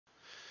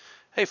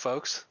Hey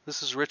folks,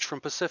 this is Rich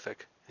from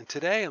Pacific, and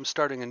today I'm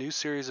starting a new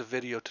series of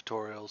video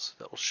tutorials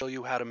that will show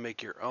you how to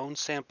make your own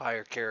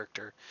Sampire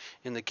character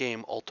in the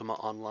game Ultima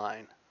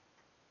Online.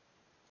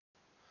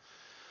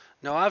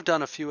 Now I've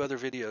done a few other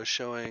videos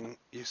showing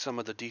you some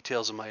of the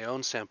details of my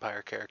own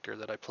Sampire character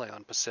that I play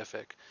on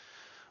Pacific,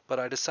 but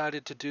I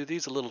decided to do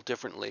these a little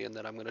differently in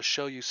that I'm going to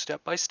show you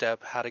step by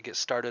step how to get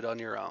started on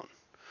your own.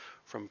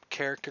 From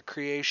character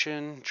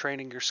creation,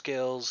 training your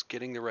skills,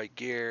 getting the right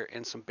gear,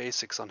 and some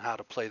basics on how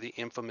to play the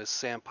infamous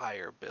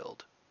Sampire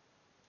build.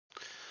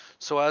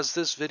 So as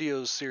this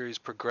video series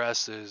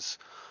progresses,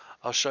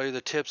 I'll show you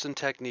the tips and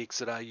techniques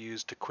that I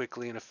use to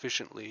quickly and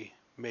efficiently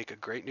make a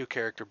great new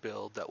character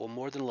build that will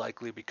more than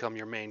likely become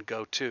your main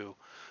go-to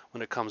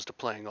when it comes to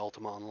playing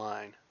Ultima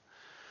Online.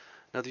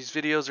 Now these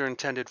videos are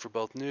intended for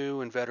both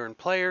new and veteran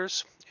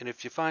players, and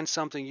if you find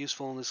something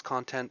useful in this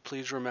content,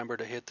 please remember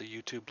to hit the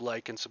YouTube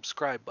like and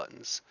subscribe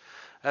buttons.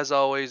 As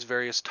always,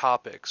 various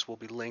topics will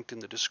be linked in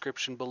the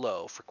description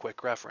below for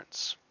quick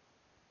reference.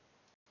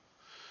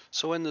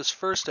 So in this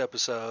first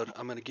episode,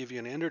 I'm going to give you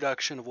an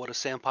introduction of what a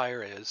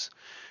Sampire is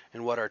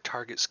and what our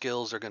target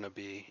skills are going to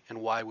be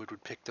and why we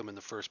would pick them in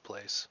the first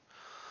place.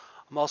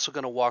 I'm also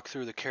going to walk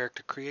through the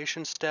character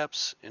creation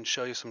steps and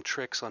show you some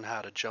tricks on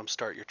how to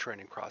jumpstart your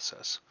training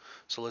process.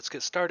 So let's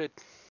get started.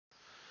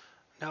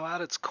 Now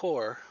at its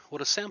core,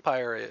 what a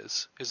Sampire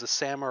is a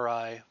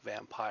samurai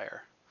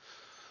vampire,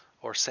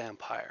 or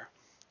Sampire.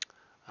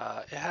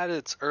 It had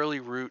its early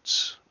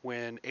roots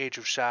when Age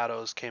of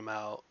Shadows came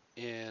out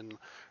in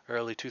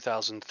early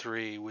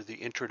 2003 with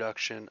the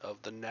introduction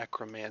of the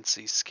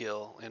necromancy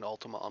skill in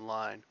Ultima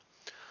Online.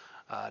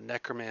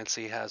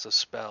 Necromancy has a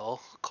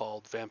spell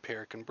called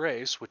Vampiric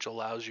Embrace, which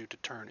allows you to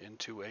turn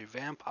into a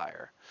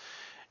vampire,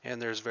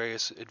 and there's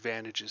various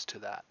advantages to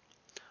that.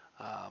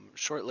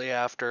 Shortly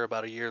after,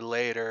 about a year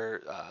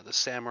later, the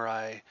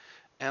Samurai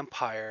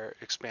Empire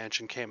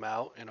expansion came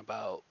out in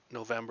about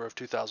November of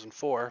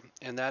 2004,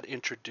 and that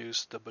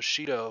introduced the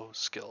Bushido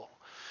skill,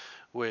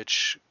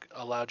 which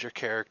allowed your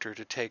character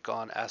to take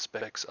on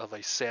aspects of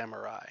a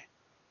samurai.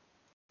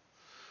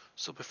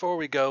 So before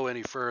we go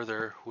any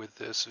further with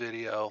this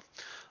video,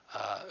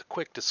 a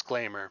quick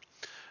disclaimer.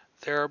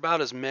 There are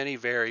about as many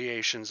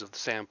variations of the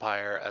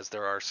Sampire as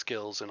there are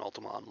skills in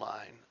Ultima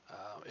Online.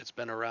 It's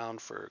been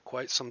around for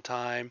quite some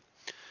time.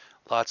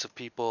 Lots of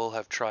people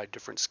have tried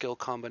different skill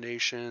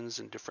combinations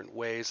and different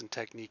ways and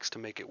techniques to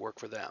make it work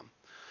for them.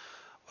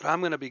 What I'm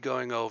going to be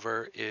going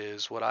over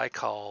is what I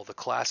call the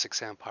classic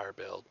Sampire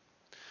build,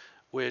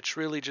 which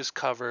really just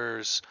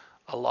covers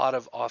a lot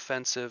of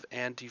offensive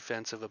and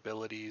defensive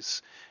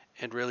abilities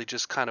and really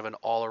just kind of an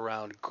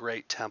all-around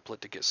great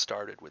template to get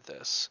started with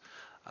this.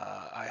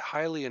 I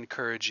highly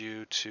encourage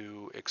you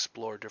to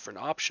explore different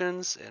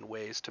options and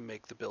ways to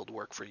make the build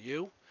work for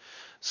you.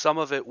 Some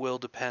of it will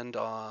depend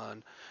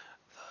on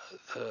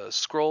the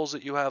scrolls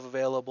that you have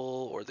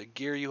available or the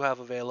gear you have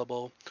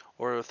available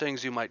or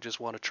things you might just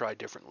want to try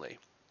differently.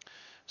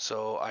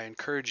 So I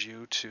encourage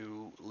you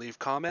to leave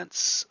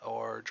comments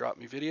or drop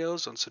me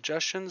videos on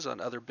suggestions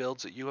on other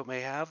builds that you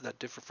may have that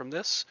differ from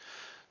this.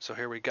 So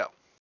here we go.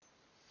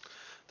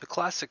 The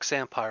classic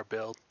Sampire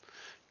build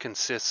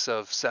consists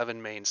of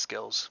 7 main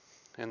skills,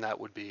 and that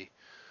would be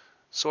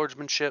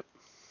swordsmanship,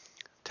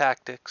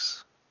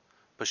 tactics,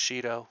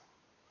 Bushido,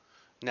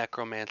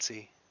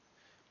 necromancy,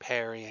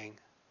 parrying,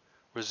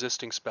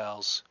 resisting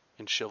spells,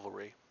 and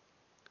chivalry.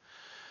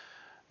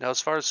 Now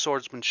as far as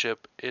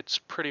swordsmanship, it's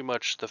pretty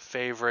much the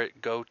favorite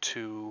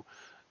go-to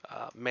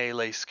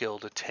melee skill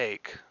to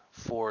take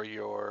for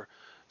your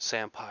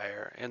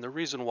Sampire, and the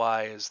reason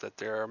why is that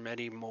there are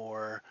many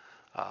more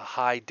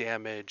high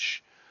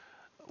damage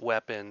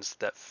weapons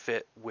that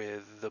fit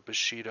with the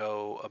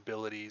Bushido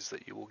abilities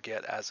that you will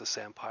get as a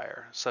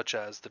Sampire, such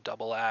as the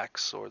double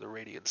axe or the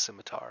radiant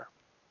scimitar.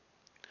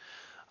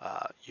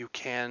 You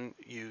can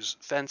use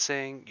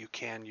fencing, you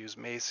can use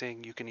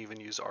macing, you can even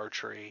use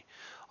archery,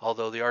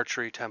 although the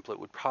archery template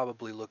would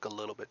probably look a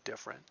little bit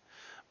different.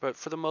 But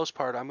for the most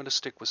part, I'm going to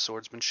stick with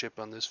swordsmanship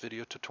on this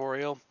video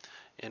tutorial.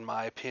 In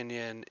my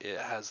opinion, it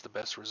has the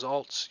best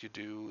results, you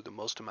do the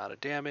most amount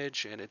of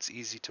damage, and it's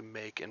easy to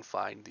make and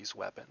find these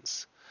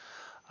weapons.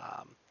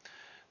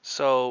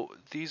 So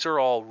these are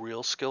all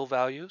real skill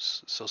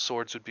values. So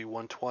swords would be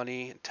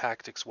 120,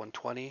 tactics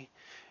 120.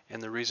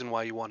 And the reason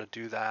why you want to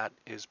do that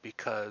is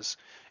because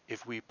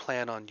if we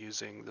plan on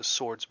using the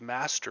Swords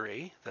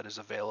Mastery that is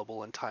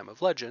available in Time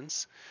of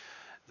Legends,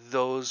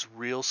 those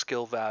real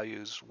skill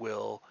values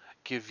will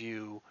give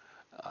you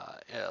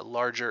a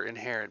larger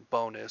inherent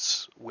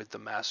bonus with the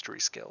Mastery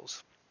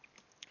skills.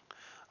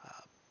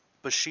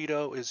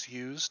 Bushido is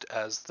used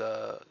as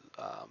the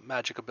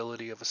magic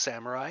ability of a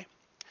samurai,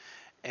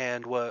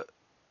 and what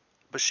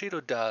Bushido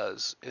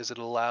does is it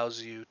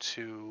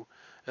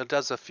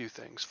does a few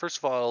things. First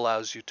of all, it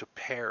allows you to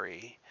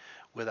parry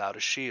without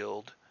a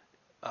shield,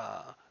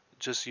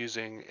 just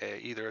using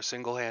either a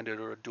single-handed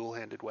or a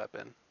dual-handed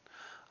weapon.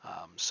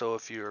 So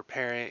if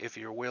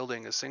you're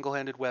wielding a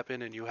single-handed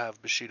weapon and you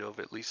have Bushido of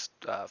at least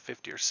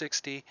 50 or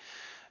 60,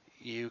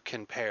 you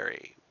can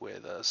parry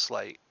with a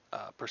slight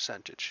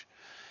percentage.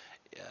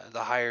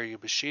 The higher your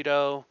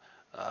Bushido,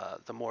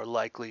 the more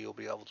likely you'll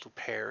be able to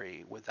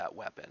parry with that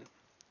weapon.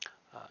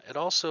 It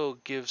also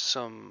gives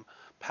some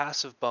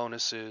passive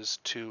bonuses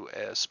to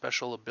a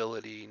special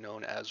ability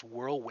known as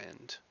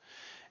Whirlwind.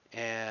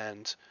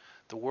 And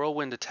the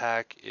Whirlwind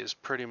attack is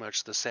pretty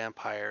much the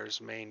Sampire's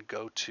main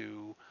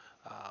go-to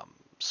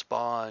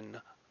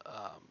spawn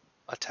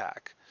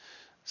attack.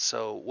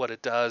 So what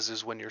it does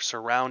is when you're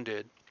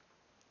surrounded,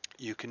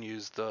 you can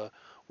use the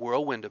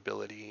Whirlwind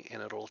ability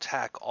and it'll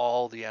attack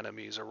all the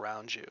enemies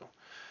around you.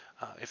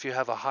 If you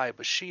have a high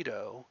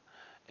Bushido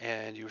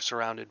and you're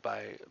surrounded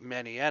by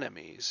many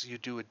enemies, you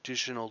do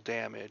additional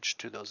damage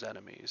to those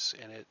enemies,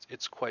 and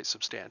it's quite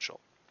substantial.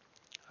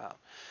 Uh,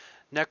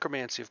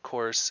 Necromancy, of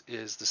course,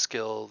 is the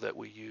skill that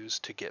we use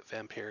to get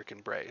Vampiric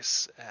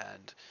Embrace,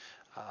 and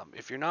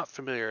if you're not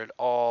familiar at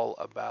all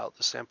about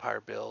the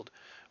Sampire build,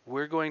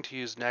 we're going to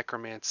use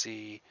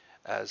Necromancy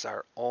as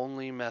our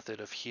only method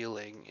of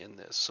healing in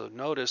this. So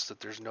notice that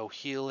there's no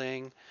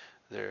healing,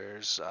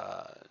 there's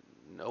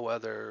no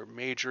other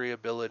magery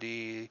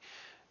ability.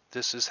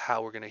 This is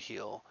how we're going to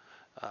heal.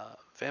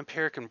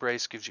 Vampiric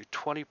Embrace gives you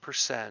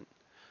 20%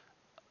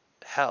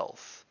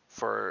 health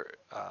for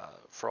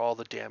all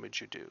the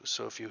damage you do.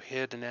 So if you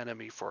hit an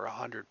enemy for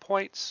 100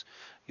 points,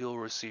 you'll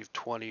receive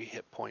 20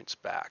 hit points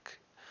back.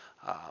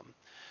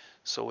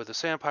 So with a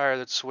Sampire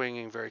that's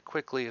swinging very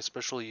quickly,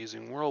 especially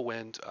using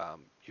Whirlwind,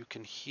 you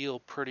can heal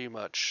pretty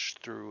much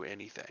through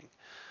anything.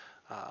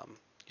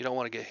 You don't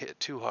want to get hit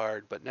too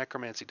hard, but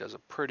Necromancy does a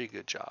pretty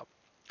good job.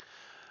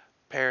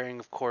 Parrying,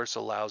 of course,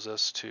 allows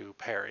us to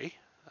parry,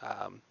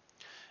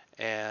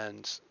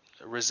 and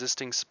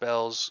resisting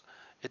spells,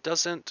 it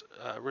doesn't,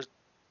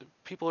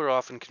 people are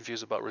often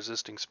confused about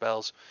resisting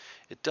spells.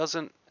 It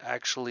doesn't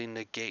actually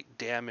negate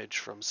damage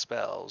from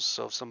spells.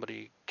 So if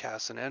somebody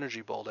casts an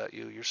energy bolt at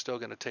you, you're still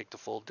going to take the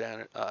full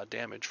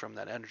damage from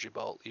that energy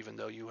bolt, even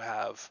though you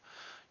have,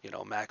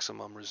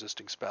 maximum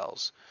resisting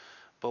spells.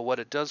 But what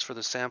it does for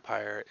the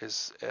Sampire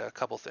is a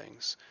couple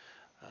things.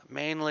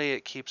 Mainly,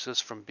 it keeps us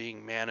from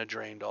being mana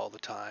drained all the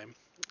time.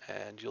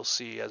 And you'll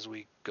see as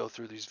we go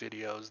through these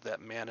videos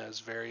that mana is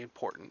very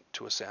important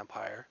to a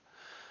Sampire.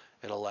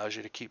 It allows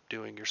you to keep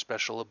doing your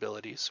special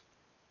abilities.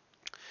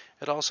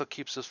 It also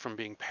keeps us from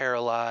being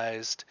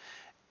paralyzed,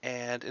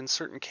 and in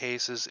certain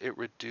cases it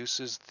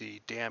reduces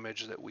the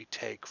damage that we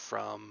take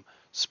from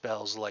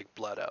spells like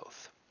Blood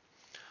Oath.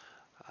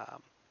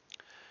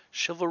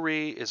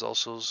 Chivalry is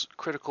also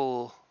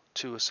critical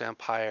to a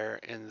Sampire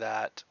in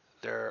that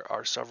there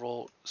are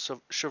several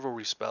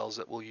chivalry spells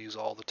that we'll use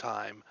all the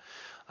time.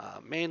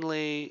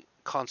 Mainly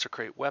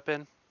Consecrate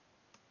Weapon,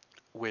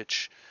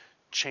 which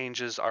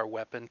changes our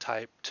weapon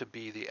type to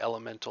be the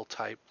elemental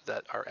type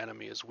that our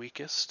enemy is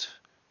weakest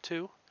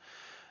to,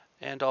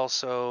 and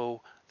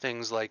also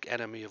things like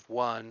Enemy of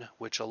One,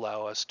 which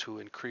allow us to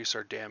increase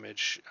our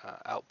damage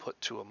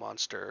output to a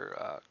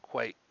monster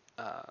quite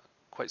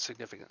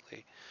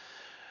significantly.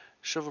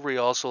 Chivalry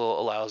also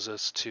allows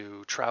us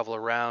to travel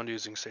around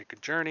using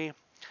Sacred Journey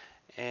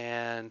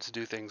and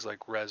do things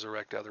like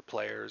resurrect other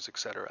players,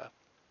 etc.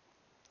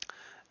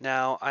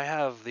 Now I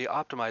have the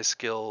optimized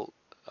skill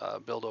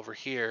build over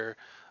here,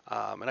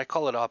 and I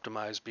call it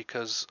optimized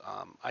because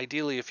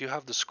ideally if you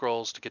have the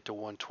scrolls to get to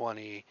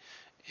 120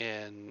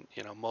 in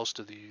most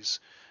of these,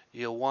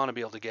 you'll want to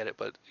be able to get it,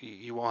 but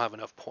you won't have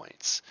enough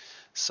points.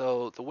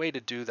 So the way to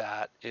do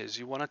that is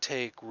you want to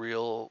take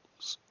real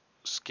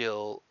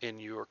skill in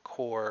your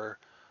core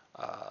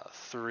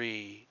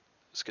 3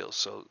 skills,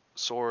 so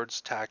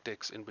swords,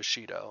 tactics, and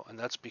Bushido, and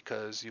that's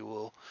because you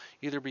will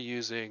either be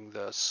using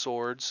the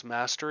swords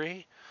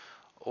mastery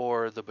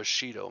or the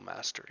Bushido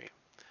mastery.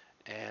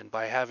 And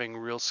by having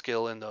real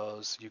skill in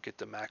those, you get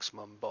the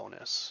maximum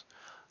bonus.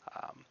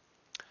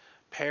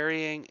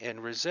 Parrying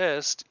and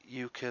resist,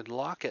 you can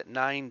lock at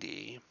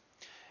 90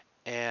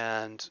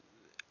 and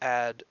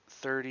add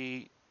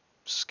 30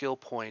 skill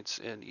points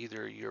in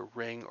either your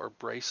ring or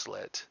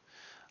bracelet,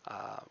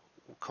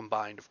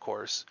 combined of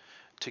course,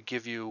 to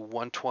give you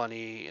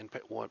 120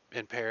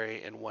 in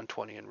parry and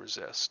 120 in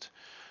resist.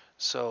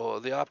 So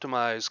the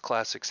optimized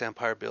classic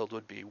Sampire build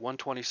would be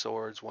 120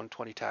 swords,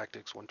 120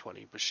 tactics,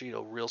 120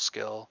 Bushido real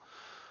skill,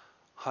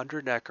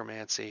 100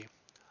 necromancy,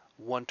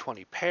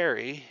 120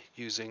 parry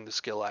using the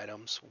skill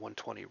items,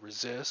 120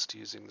 resist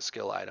using the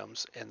skill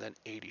items, and then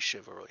 80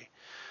 chivalry.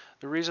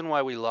 The reason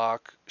why we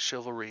lock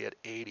chivalry at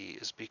 80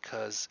 is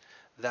because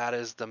that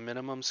is the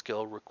minimum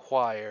skill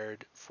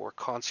required for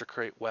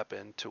consecrate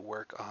weapon to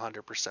work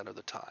 100% of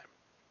the time.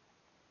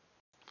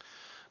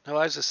 Now,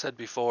 as I said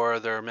before,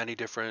 there are many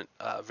different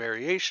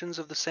variations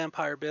of the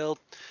Sampire build,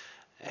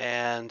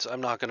 and I'm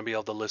not going to be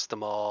able to list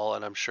them all,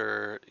 and I'm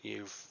sure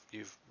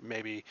you've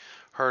maybe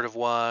heard of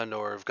one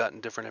or have gotten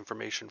different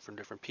information from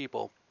different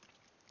people.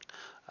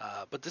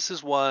 But this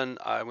is one,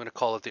 I'm going to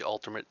call it the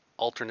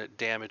alternate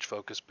damage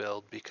focus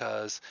build,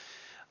 because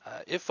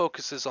it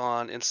focuses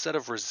on, instead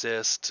of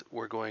resist,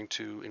 we're going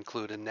to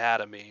include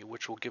anatomy,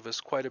 which will give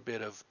us quite a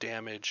bit of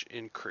damage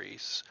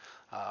increase.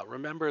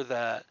 Remember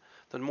that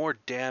the more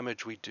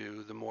damage we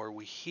do, the more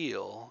we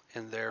heal,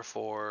 and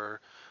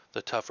therefore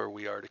the tougher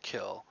we are to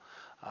kill.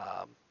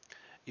 Um,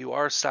 you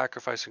are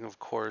sacrificing, of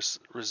course,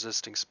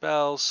 resisting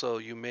spells, so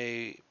you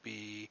may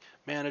be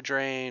mana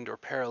drained or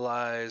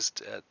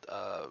paralyzed at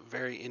a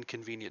very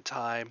inconvenient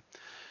time.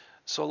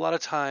 So a lot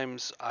of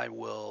times I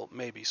will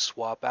maybe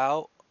swap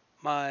out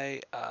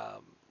my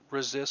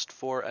resist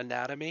for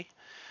anatomy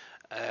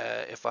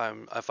if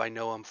I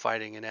know I'm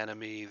fighting an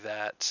enemy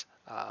that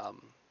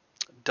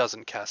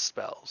doesn't cast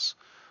spells,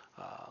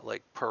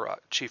 like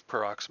Chief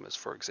Paroxysmus,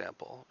 for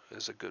example,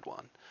 is a good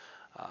one.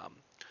 Um,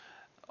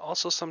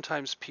 Also,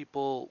 sometimes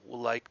people will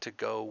like to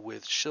go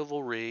with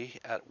Chivalry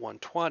at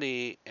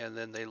 120 and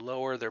then they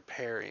lower their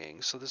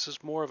parrying. So this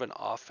is more of an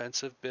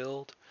offensive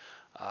build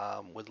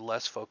with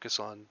less focus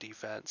on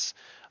defense.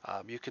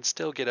 You can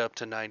still get up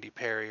to 90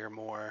 parry or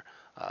more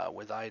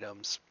with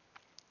items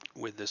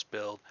with this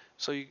build.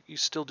 So you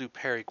still do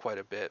parry quite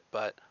a bit,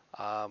 but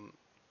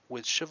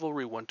with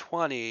Chivalry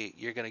 120,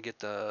 you're going to get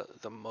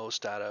the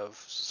most out of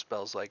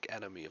spells like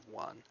Enemy of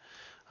One.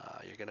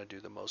 You're going to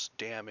do the most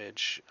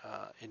damage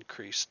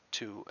increased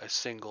to a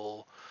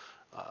single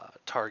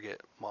target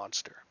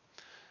monster.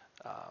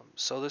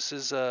 So this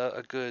is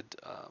a good,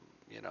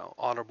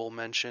 honorable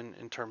mention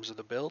in terms of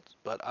the build,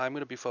 but I'm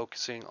going to be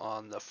focusing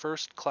on the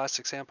first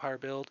classic Sampire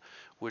build,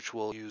 which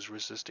will use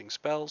resisting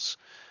spells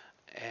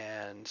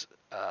and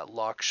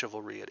lock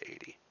Chivalry at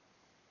 80.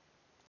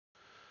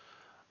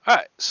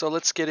 Alright, so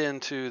let's get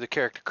into the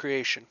character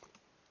creation.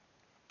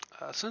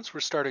 Since we're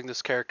starting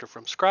this character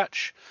from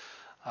scratch,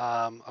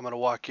 I'm going to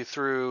walk you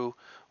through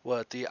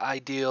what the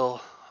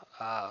ideal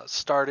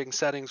starting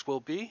settings will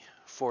be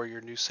for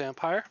your new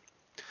Sampire.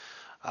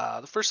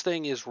 The first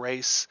thing is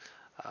race.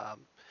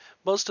 Um,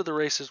 Most of the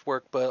races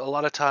work, but a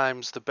lot of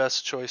times the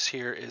best choice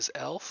here is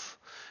elf.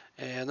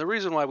 And the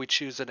reason why we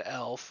choose an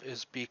elf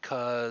is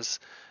because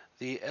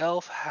the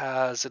elf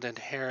has an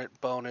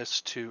inherent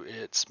bonus to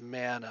its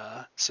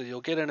mana. So you'll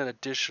get an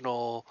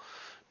additional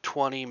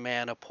 20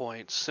 mana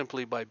points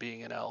simply by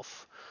being an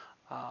elf.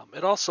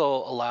 It also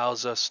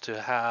allows us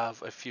to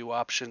have a few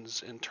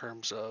options in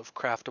terms of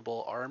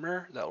craftable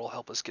armor that will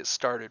help us get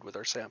started with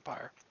our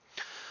Sampire.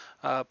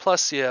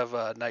 Plus you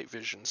have night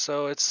vision,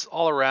 so it's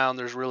all around.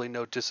 There's really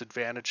no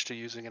disadvantage to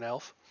using an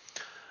elf.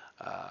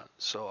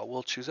 So I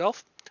will choose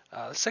elf.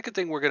 The second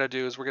thing we're going to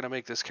do is we're going to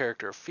make this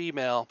character a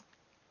female.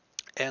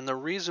 And the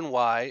reason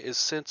why is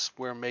since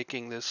we're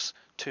making this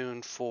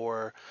tune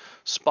for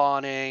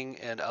spawning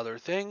and other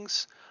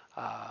things,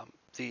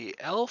 the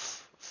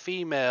elf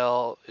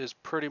female is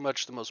pretty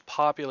much the most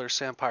popular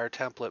Sampire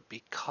template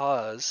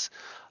because,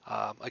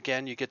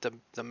 again, you get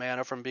the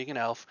mana from being an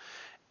elf,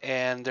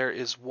 and there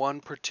is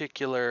one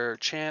particular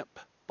champ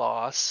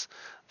boss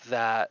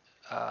that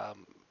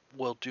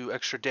will do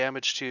extra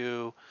damage to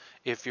you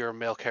if you're a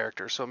male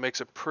character. So it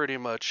makes it pretty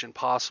much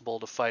impossible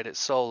to fight it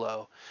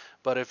solo.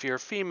 But if you're a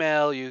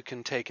female, you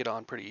can take it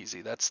on pretty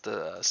easy. That's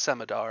the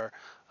Semidar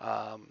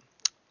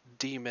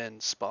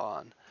demon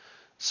spawn.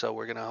 So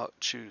we're going to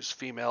choose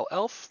female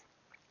elf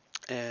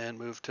and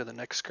move to the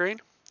next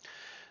screen.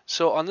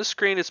 So on this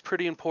screen, it's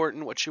pretty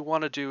important. What you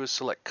want to do is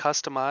select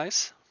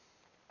customize.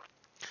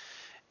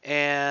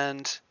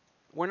 And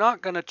we're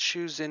not going to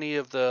choose any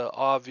of the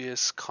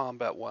obvious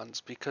combat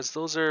ones because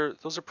those are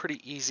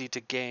pretty easy to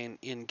gain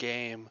in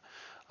game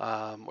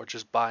or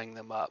just buying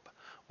them up.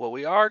 What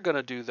we are going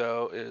to do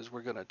though is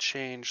we're going to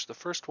change the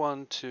first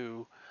one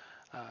to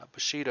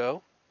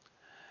Bushido,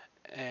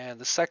 and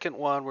the second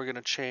one we're going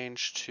to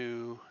change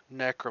to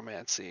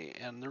Necromancy.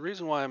 And the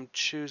reason why I'm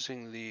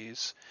choosing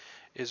these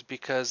is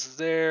because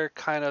they're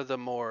kind of the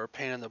more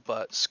pain in the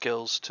butt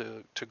skills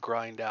to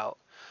grind out,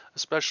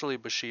 especially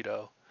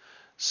Bushido.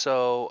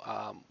 So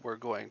we're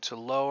going to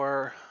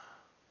lower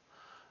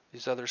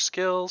these other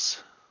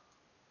skills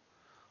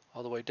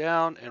all the way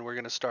down, and we're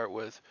going to start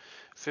with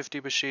 50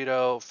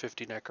 Bushido,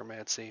 50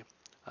 Necromancy.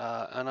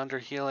 And under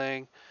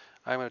healing,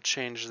 I'm going to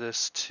change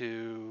this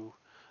to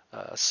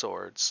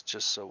swords,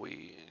 just so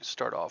we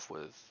start off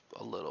with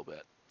a little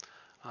bit.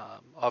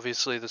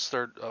 Obviously, this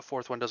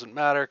fourth one doesn't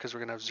matter because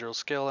we're going to have 0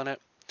 skill in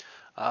it.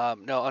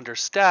 Now under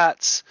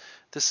stats,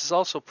 this is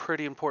also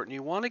pretty important.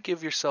 You want to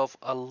give yourself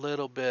a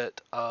little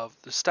bit of,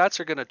 the stats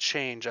are going to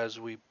change as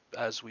we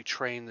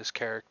train this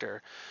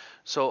character.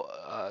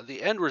 So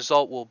the end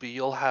result will be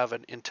you'll have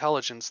an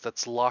intelligence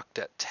that's locked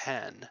at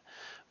 10.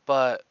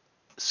 But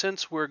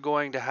since we're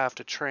going to have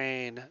to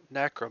train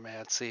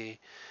necromancy,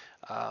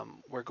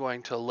 we're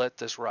going to let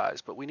this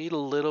rise. But we need a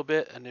little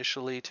bit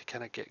initially to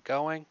kind of get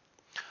going.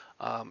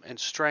 And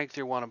strength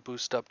you want to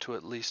boost up to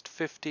at least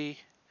 50.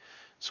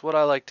 So what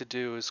I like to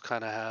do is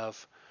kind of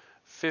have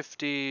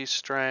 50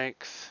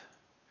 strength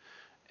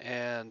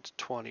and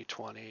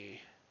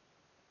 20.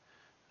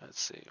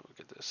 Let's see, look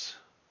at this.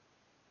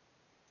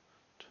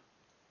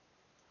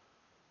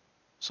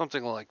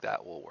 Something like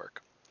that will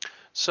work.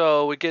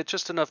 So we get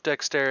just enough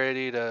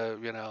dexterity to,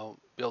 be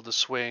able to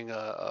swing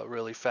a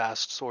really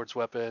fast swords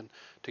weapon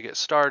to get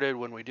started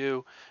when we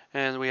do,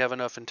 and we have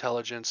enough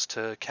intelligence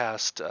to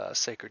cast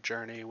Sacred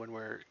Journey when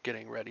we're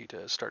getting ready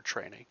to start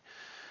training.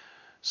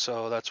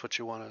 So that's what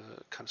you want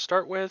to kind of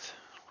start with.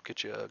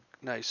 Get you a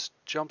nice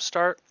jump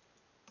start.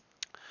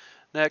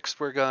 Next,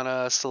 we're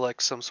gonna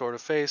select some sort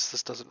of face.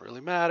 This doesn't really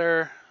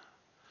matter.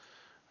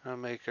 I'm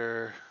gonna make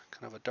her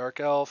kind of a dark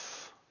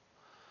elf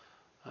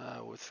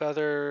with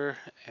feather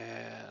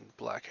and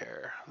black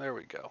hair. There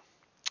we go.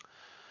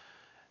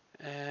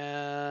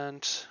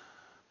 And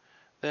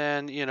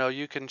then,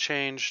 you can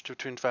change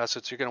between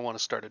facets. You're gonna want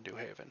to start a new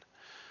haven.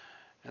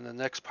 And the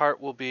next part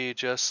will be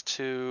just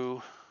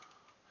to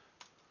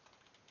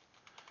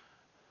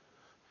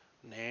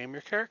name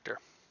your character.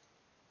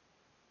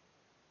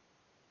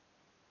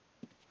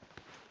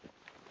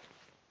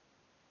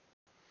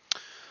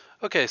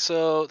 Okay,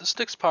 so this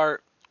next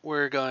part,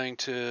 we're going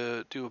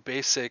to do a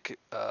basic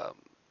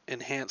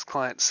enhanced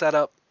client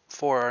setup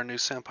for our new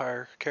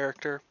Sampire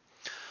character.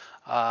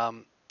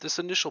 This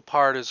initial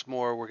part is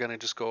more, we're going to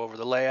just go over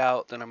the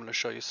layout, then I'm going to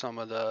show you some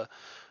of the,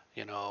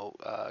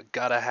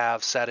 gotta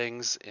have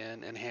settings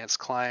in enhanced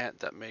client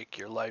that make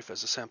your life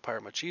as a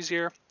Sampire much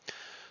easier.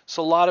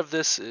 So a lot of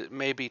this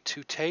may be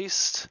to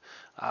taste,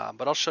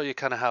 but I'll show you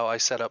kind of how I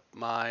set up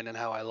mine and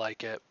how I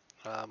like it.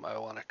 I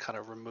want to kind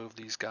of remove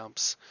these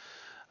gumps.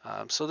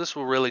 So this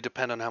will really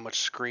depend on how much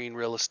screen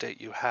real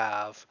estate you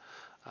have.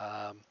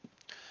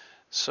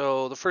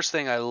 So the first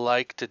thing I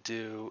like to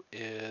do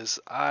is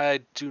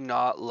I do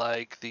not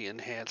like the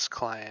enhanced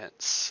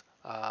clients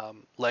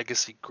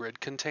legacy grid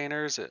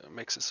containers. It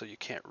makes it so you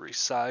can't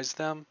resize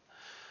them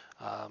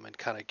and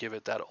kind of give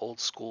it that old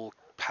school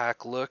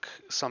pack look.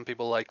 Some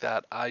people like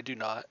that. I do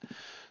not.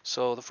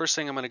 So the first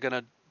thing I'm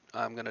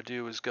gonna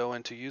do is go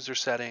into user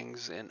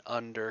settings and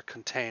under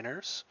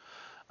containers.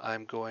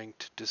 I'm going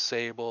to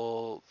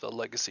disable the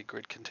legacy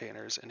grid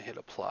containers and hit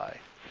apply.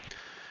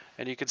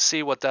 And you can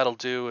see what that'll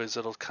do is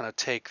it'll kind of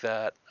take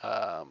that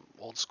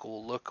old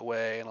school look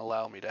away and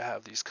allow me to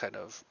have these kind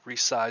of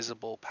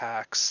resizable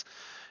packs,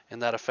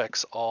 and that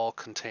affects all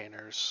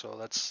containers. So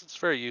it's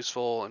very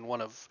useful, and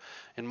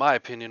in my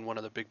opinion, one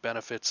of the big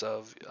benefits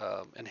of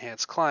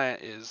enhanced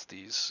client is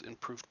these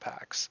improved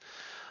packs.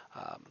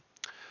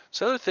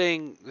 So the other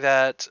thing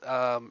that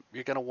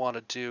you're going to want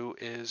to do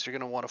is you're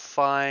going to want to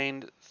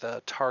find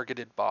the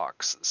targeted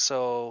box.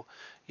 So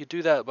you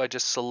do that by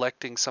just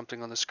selecting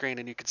something on the screen,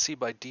 and you can see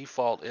by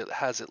default it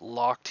has it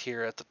locked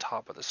here at the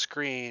top of the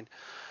screen.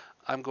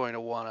 I'm going to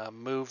want to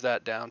move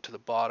that down to the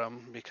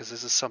bottom because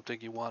this is something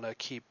you want to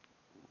keep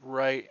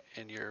right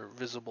in your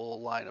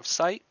visible line of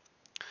sight.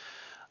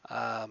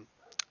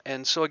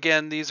 And so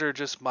again, these are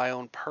just my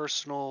own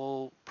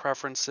personal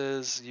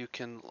preferences. You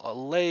can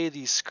lay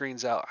these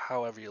screens out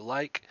however you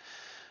like,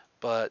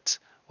 but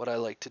what I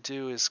like to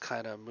do is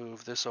kind of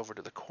move this over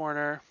to the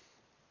corner,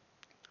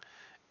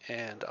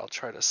 and I'll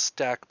try to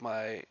stack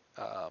my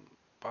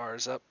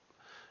bars up,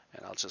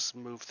 and I'll just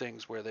move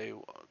things where they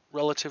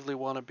relatively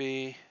want to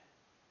be,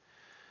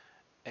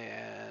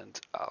 and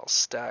I'll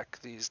stack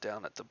these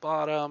down at the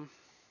bottom,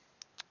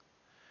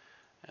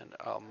 and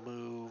I'll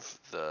move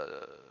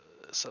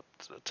this up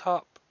to the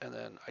top, and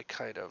then I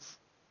kind of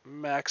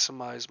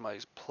maximize my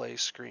play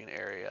screen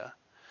area.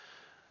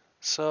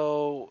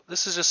 So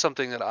this is just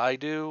something that I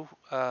do.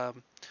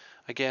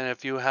 Again,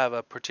 if you have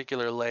a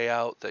particular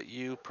layout that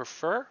you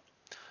prefer,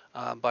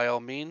 by all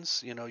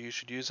means, you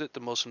should use it.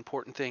 The most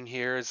important thing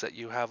here is that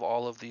you have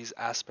all of these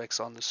aspects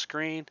on the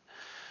screen.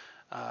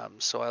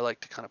 So I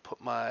like to kind of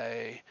put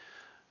my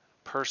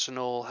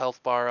personal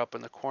health bar up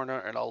in the corner,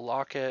 and I'll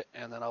lock it,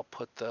 and then I'll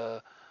put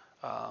the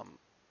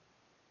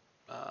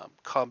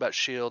combat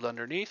shield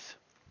underneath.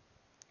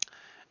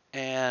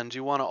 And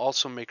you want to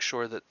also make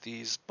sure that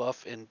these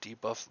buff and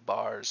debuff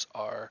bars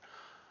are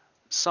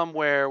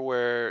somewhere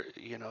where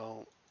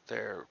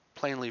they're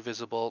plainly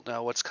visible.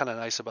 Now what's kind of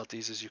nice about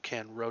these is you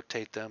can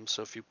rotate them,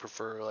 so if you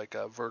prefer like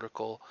a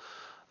vertical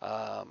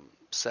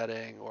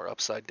setting or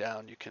upside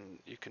down, you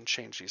can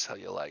change these how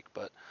you like,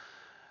 but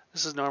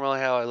this is normally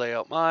how I lay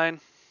out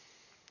mine.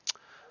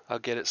 I'll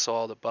get it so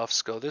all the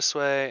buffs go this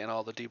way and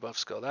all the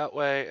debuffs go that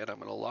way, and I'm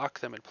going to lock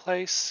them in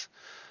place.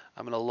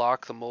 I'm going to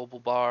lock the mobile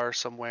bar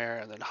somewhere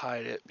and then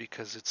hide it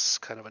because it's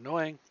kind of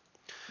annoying.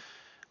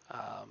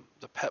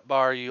 The pet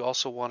bar you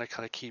also want to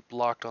kind of keep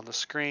locked on the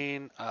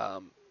screen.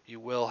 You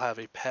will have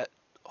a pet.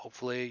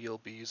 Hopefully you'll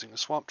be using a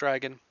swamp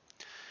dragon.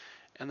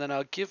 And then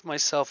I'll give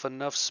myself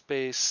enough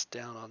space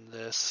down on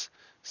this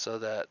so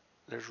that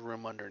there's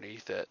room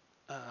underneath it,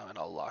 and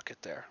I'll lock it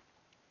there.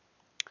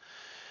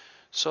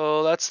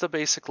 So that's the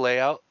basic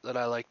layout that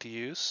I like to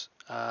use.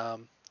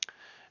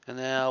 And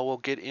now we'll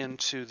get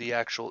into the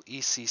actual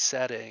EC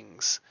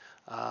settings.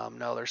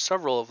 Now there's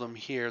several of them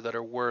here that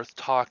are worth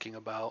talking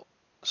about.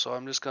 So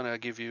I'm just going to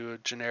give you a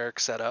generic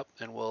setup,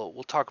 and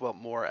we'll talk about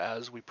more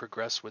as we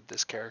progress with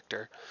this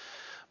character.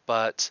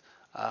 But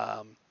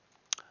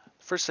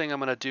first thing I'm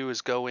going to do is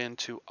go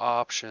into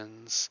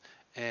options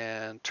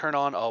and turn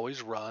on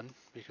always run,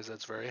 because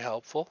that's very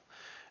helpful.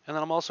 And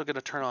then I'm also going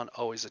to turn on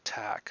always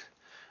attack.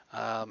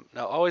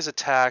 Now always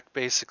attack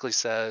basically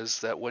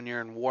says that when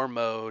you're in war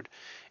mode,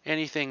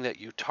 anything that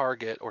you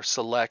target or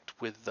select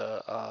with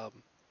the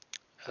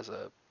as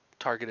a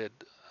targeted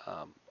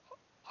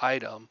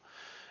item,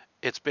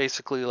 it's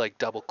basically like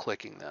double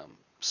clicking them,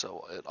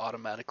 so it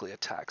automatically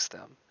attacks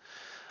them.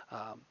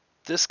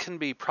 This can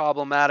be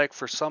problematic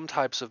for some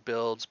types of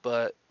builds,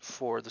 but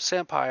for the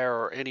Sampire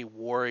or any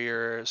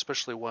warrior,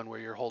 especially one where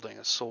you're holding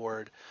a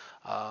sword,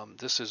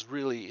 this is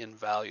really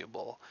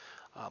invaluable.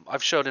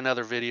 I've showed in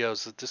other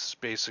videos that this is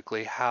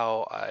basically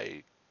how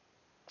I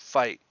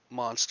fight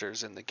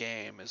monsters in the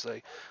game. Is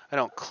I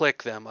don't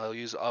click them, I'll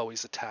use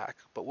always attack,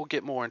 but we'll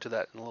get more into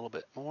that in a little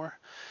bit more.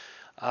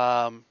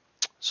 Um,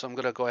 so I'm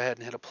going to go ahead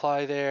and hit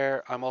apply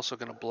there. I'm also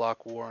going to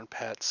block war on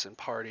pets and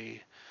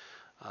party.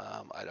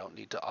 I don't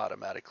need to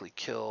automatically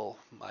kill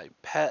my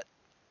pet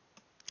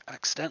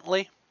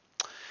accidentally.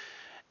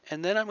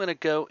 And then I'm going to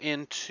go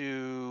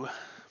into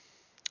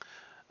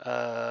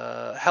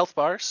health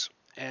bars,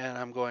 and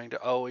I'm going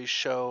to always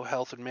show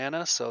health and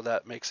mana, so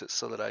that makes it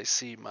so that I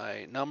see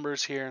my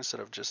numbers here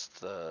instead of just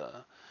the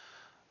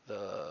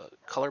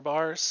color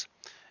bars.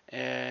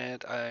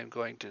 And I'm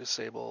going to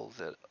disable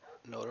the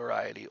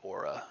notoriety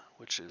aura,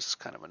 which is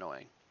kind of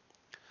annoying.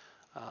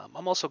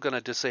 I'm also going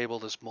to disable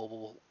this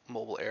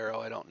mobile arrow.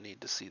 I don't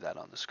need to see that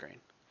on the screen.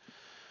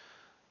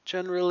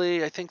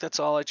 Generally, I think that's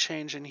all I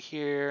change in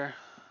here.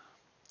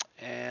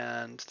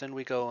 And then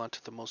we go on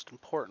to the most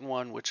important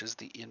one, which is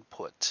the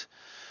input.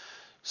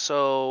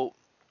 So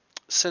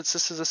since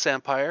this is a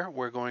Sampire,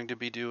 we're going to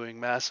be doing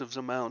massive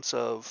amounts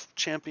of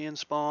champion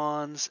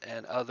spawns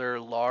and other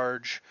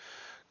large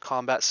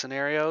combat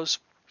scenarios.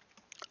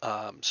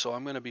 So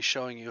I'm going to be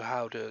showing you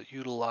how to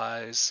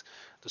utilize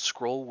the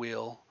scroll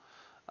wheel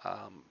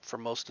for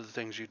most of the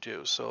things you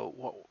do. So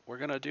what we're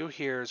going to do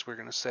here is we're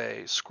going to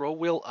say scroll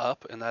wheel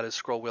up, and that is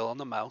scroll wheel on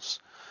the mouse,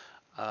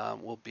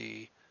 will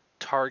be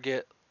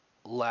target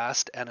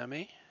last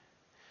enemy,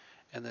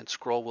 and then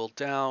scroll wheel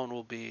down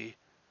will be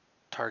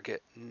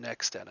target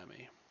next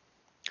enemy.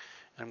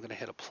 And I'm going to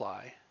hit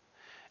apply.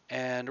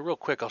 And real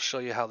quick, I'll show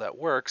you how that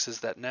works.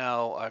 Is that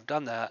now I've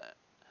done that.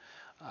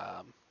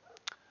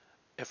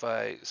 If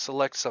I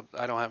select some,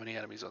 I don't have any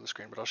enemies on the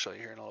screen, but I'll show you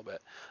here in a little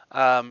bit.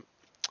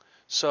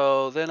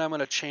 So then I'm going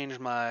to change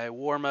my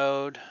war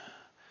mode.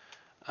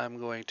 I'm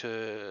going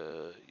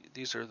to,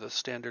 these are the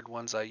standard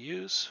ones I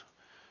use.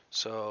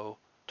 So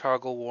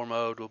toggle war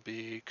mode will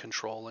be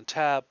control and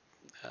tab.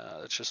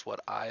 That's just what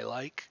I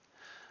like.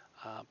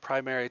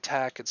 Primary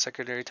attack and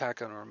secondary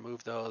attack, I'm going to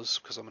remove those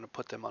because I'm going to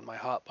put them on my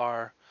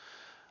hotbar.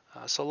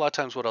 So a lot of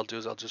times what I'll do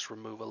is I'll just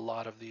remove a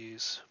lot of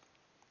these.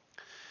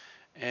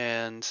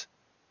 And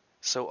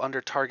so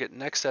under target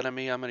next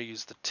enemy, I'm going to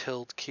use the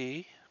tilde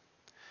key.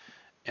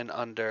 And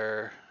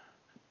under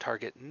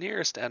target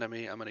nearest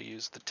enemy, I'm going to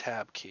use the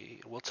tab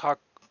key. We'll talk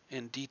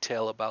in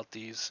detail about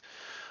these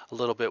a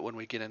little bit when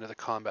we get into the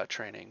combat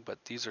training, but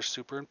these are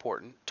super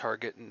important.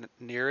 Target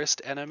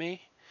nearest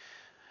enemy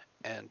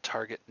and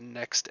target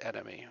next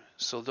enemy.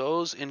 So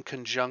those in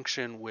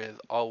conjunction with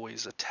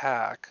always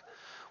attack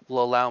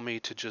will allow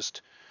me to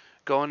just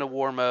go into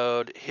war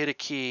mode, hit a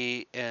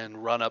key,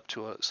 and run up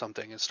to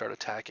something and start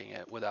attacking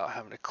it without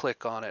having to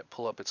click on it,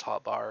 pull up its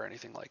hotbar, or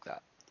anything like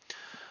that.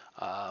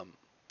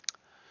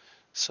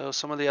 So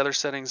some of the other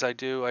settings I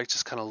do, I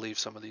just kind of leave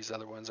some of these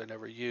other ones I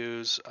never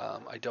use.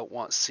 I don't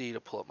want C to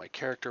pull up my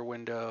character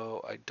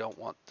window. I don't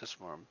want this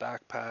one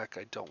backpack.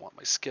 I don't want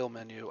my skill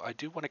menu. I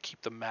do want to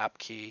keep the map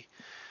key,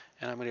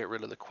 and I'm going to get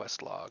rid of the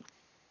quest log.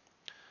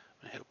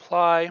 I'm going to hit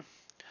apply.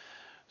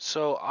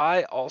 So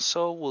I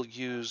also will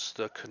use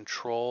the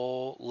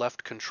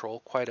left control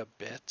quite a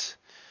bit.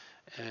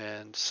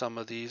 And some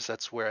of these,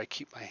 that's where I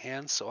keep my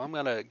hands. So I'm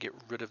going to get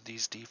rid of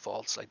these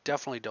defaults. I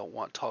definitely don't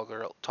want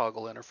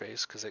toggle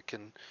interface because it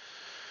can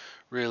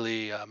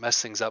really mess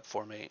things up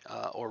for me,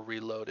 or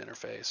reload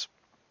interface.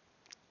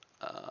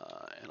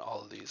 And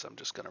all of these I'm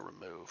just going to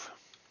remove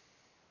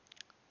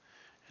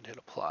and hit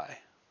apply.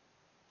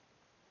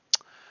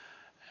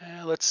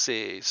 And let's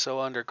see, so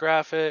under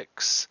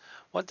graphics,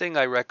 one thing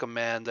I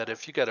recommend that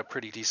if you got a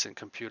pretty decent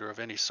computer of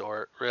any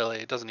sort, really,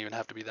 it doesn't even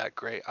have to be that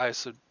great, I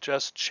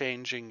suggest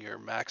changing your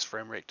max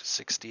frame rate to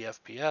 60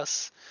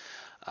 FPS.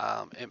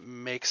 It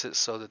makes it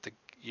so that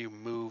you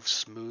move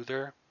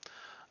smoother.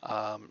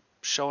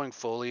 Showing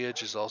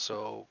foliage is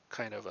also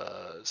kind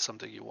of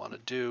something you want to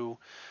do.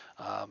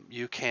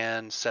 You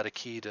can set a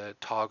key to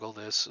toggle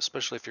this,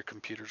 especially if your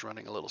computer's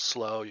running a little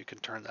slow, you can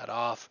turn that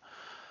off.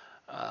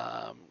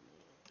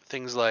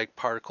 Things like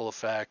particle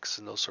effects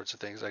and those sorts of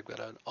things. I've got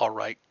an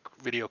alright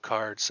video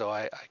card, so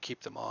I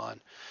keep them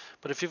on.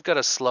 But if you've got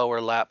a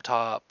slower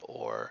laptop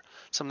or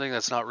something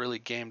that's not really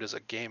gamed as a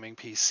gaming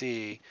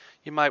PC,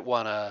 you might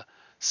want to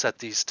set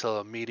these to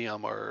a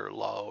medium or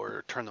low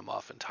or turn them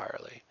off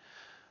entirely.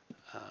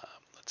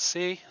 Let's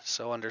see.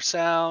 So under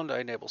sound, I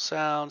enable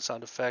sound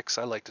effects.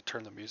 I like to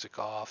turn the music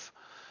off.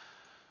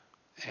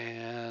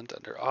 And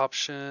under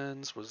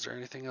options, was there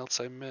anything else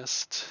I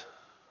missed?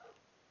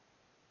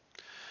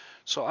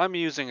 So I'm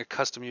using a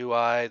custom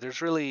UI.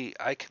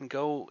 I can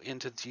go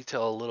into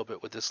detail a little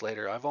bit with this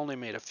later. I've only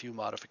made a few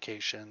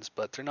modifications,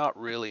 but they're not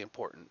really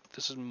important.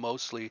 This is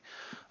mostly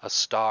a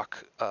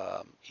stock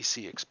EC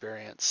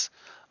experience.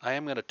 I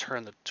am going to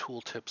turn the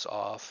tooltips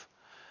off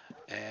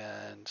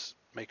and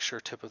make sure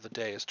tip of the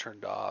day is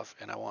turned off,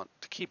 and I want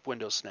to keep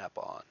Windows Snap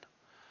on.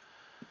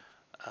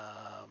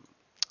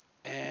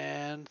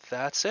 And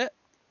that's it.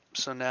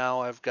 So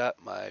now I've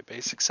got my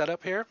basic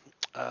setup here.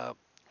 Uh,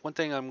 one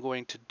thing I'm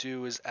going to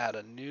do is add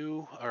a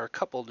new, or a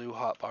couple new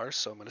hotbars.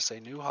 So I'm going to say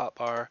new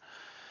hotbar,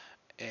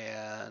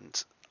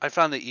 and I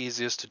found the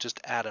easiest to just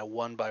add a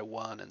one by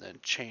one and then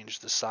change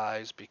the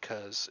size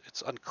because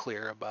it's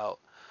unclear about,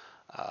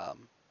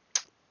 um,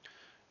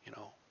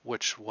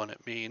 which one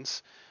it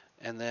means.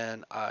 And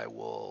then I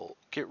will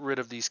get rid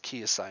of these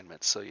key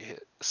assignments. So you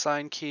hit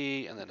assign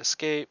key and then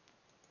escape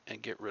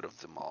and get rid of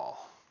them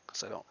all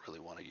because I don't really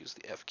want to use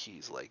the F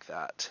keys like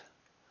that.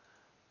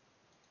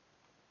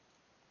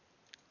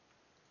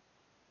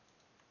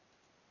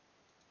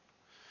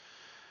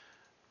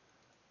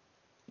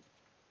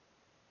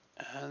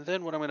 And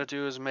then what I'm going to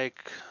do is make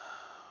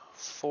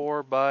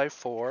 4 by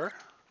 4,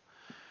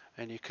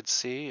 and you could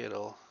see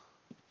it'll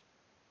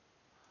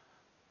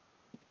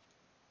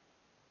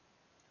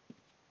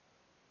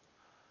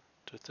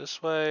do it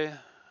this way.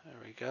 There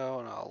we go,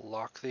 and I'll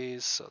lock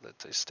these so that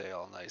they stay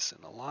all nice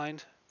and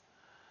aligned.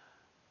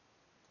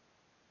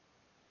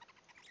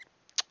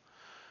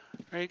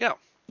 There you go.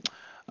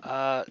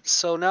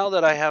 So now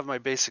that I have my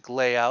basic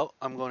layout,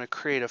 I'm going to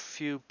create a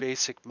few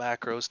basic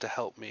macros to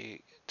help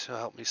me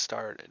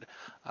start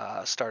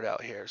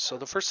out here. So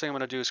the first thing I'm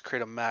going to do is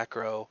create a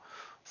macro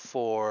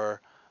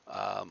for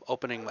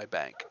opening my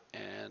bank.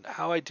 And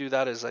how I do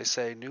that is I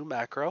say new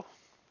macro.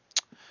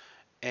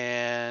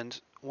 And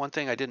one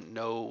thing I didn't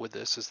know with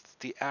this is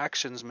the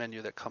actions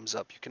menu that comes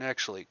up. You can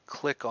actually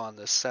click on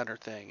the center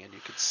thing and you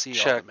can see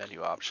all the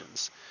menu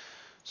options.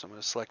 So I'm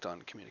going to select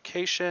on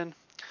communication.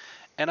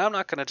 And I'm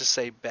not going to just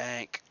say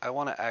bank. I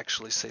want to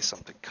actually say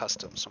something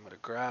custom. So I'm going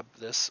to grab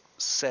this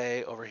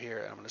say over here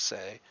and I'm going to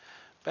say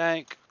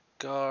bank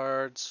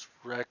guards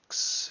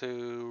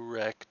rexu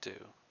recdu.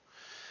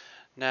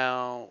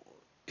 Now,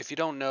 if you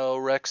don't know,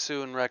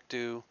 rexu and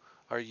recdu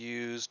are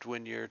used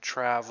when you're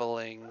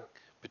traveling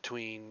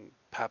between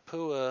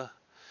Papua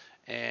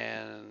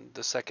and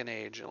the second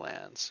age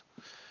lands.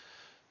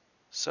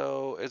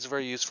 So it's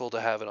very useful to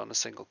have it on a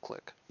single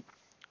click.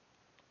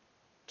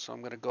 So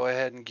I'm going to go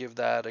ahead and give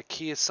that a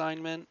key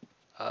assignment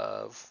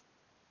of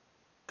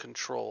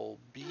Control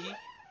B.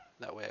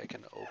 That way I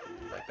can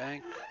open my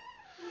bank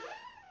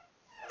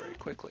very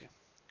quickly.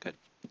 Good.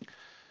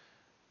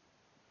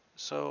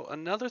 So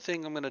another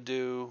thing I'm going to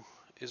do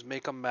is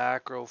make a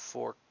macro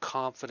for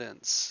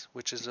confidence,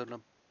 which is a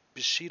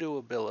Bushido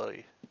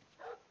ability.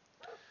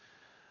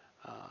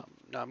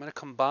 Now I'm going to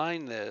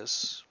combine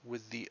this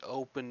with the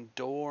open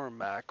door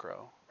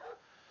macro,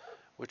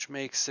 which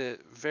makes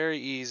it very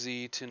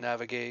easy to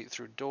navigate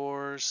through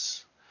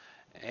doors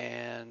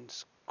and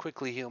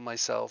quickly heal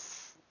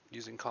myself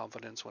using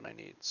confidence when I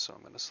need. So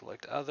I'm going to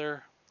select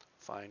other,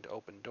 find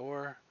open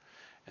door,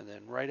 and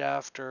then right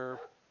after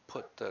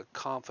put the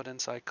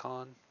confidence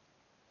icon,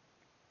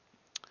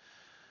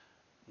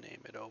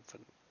 name it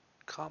open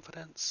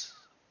confidence,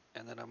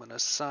 and then I'm going to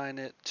assign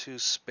it to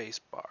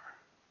spacebar.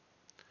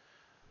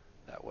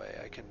 That way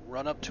I can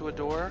run up to a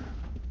door,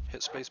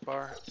 hit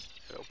spacebar,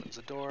 it opens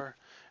the door.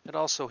 It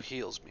also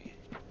heals me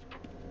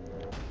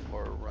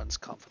or runs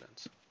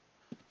confidence.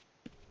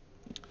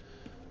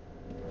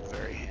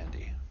 Very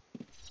handy.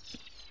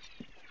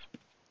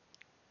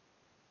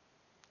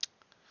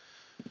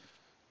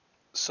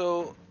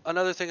 So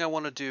another thing I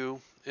want to do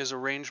is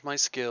arrange my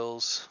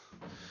skills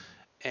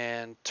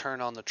and turn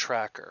on the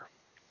tracker.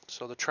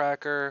 So the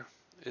tracker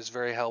is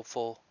very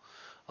helpful,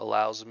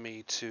 allows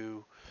me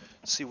to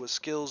see what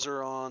skills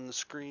are on the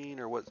screen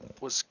or what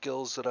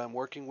skills that I'm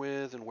working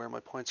with and where my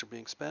points are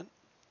being spent.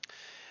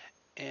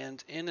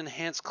 And in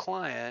Enhanced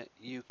Client,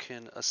 you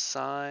can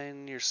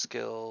assign your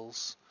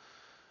skills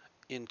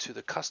into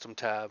the Custom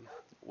tab,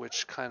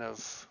 which kind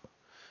of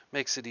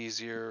makes it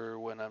easier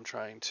when I'm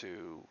trying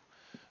to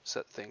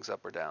set things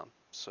up or down.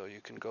 So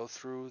you can go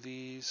through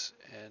these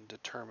and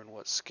determine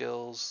what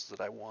skills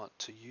that I want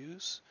to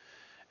use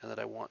and that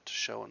I want to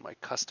show in my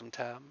Custom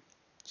tab.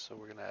 So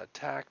we're going to add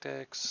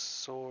tactics,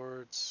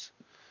 swords,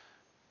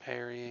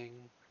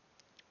 parrying.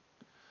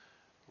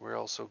 We're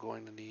also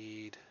going to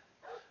need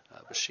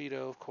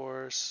Bushido, of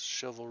course,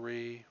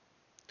 chivalry,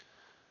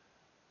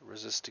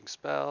 resisting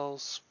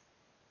spells.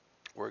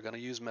 We're going to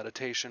use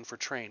meditation for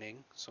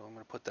training, so I'm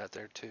going to put that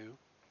there too.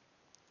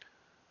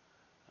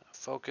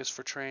 Focus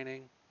for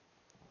training,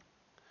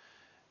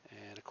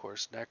 and of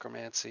course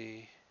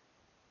necromancy,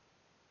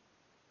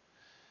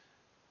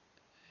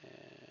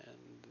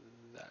 and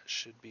that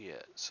should be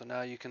it. So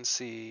now you can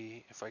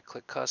see if I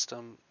click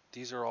custom,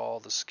 these are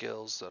all the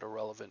skills that are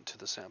relevant to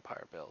the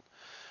Sampire build,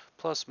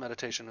 plus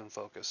meditation and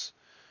focus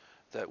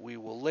that we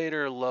will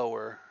later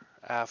lower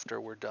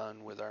after we're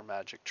done with our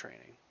magic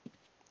training.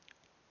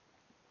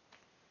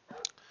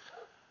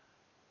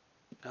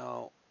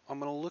 Now I'm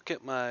going to look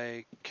at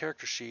my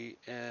character sheet,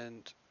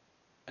 and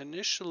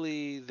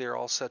initially they're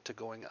all set to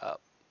going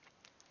up.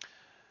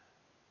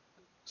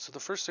 So the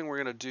first thing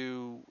we're going to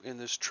do in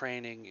this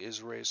training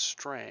is raise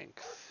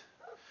strength.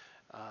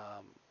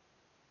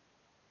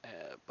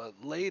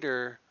 But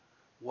later,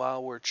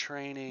 while we're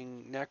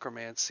training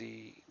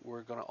necromancy,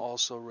 we're going to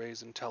also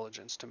raise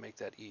intelligence to make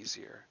that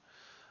easier.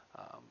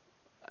 Um,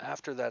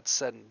 After that's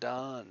said and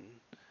done,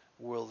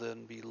 we'll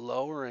then be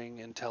lowering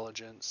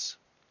intelligence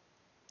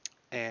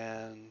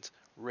and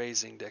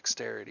raising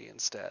dexterity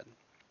instead.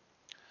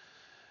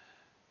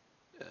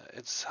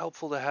 It's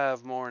helpful to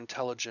have more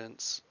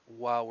intelligence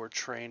while we're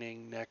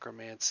training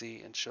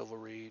necromancy and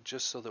chivalry,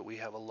 just so that we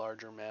have a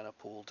larger mana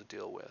pool to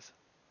deal with.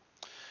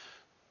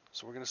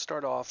 So we're going to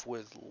start off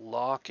with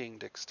locking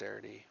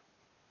dexterity.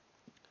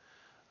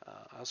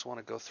 I just want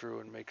to go through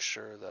and make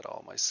sure that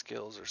all my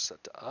skills are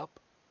set to up.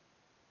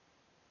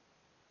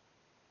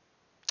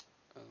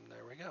 And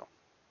there we go.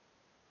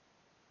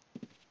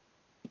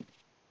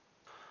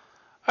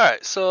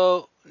 Alright,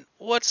 so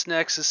what's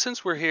next is,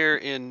 since we're here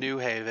in New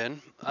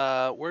Haven,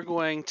 we're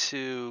going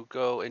to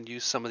go and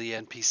use some of the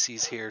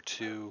NPCs here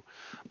to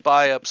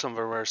buy up some of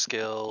our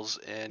skills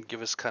and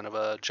give us kind of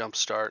a jump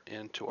start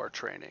into our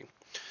training.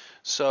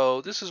 So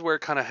this is where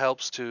it kind of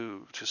helps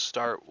to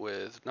start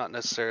with, not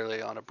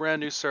necessarily on a brand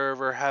new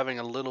server, having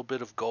a little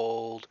bit of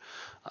gold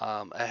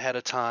ahead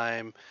of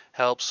time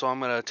helps. So I'm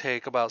going to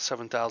take about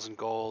 7,000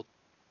 gold.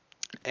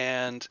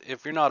 And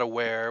if you're not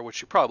aware,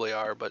 which you probably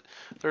are, but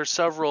there are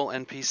several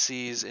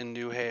NPCs in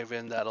New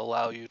Haven that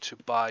allow you to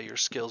buy your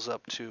skills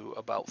up to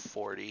about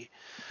 40.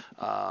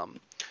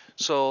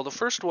 So the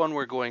first one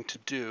we're going to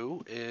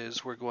do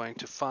is we're going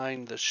to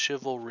find the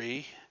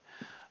Chivalry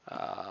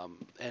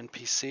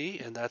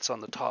NPC, and that's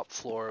on the top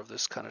floor of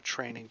this kind of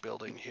training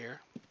building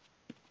here.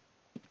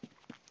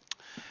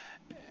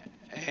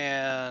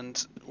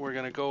 And we're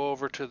going to go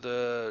over to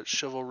the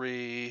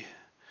Chivalry,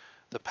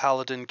 the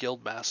Paladin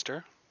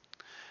Guildmaster.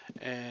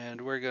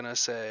 And we're going to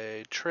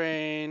say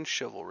train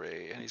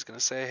chivalry, and he's going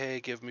to say, hey,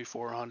 give me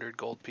 400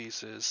 gold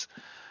pieces.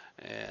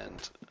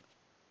 And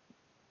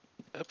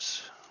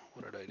oops,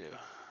 what did I do?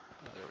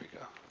 Oh, there we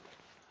go.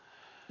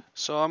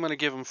 So I'm going to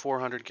give him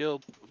 400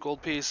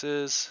 gold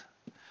pieces,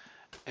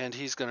 and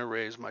he's going to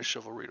raise my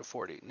chivalry to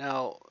 40.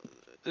 Now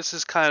this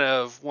is kind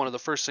of one of the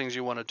first things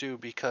you want to do,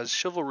 because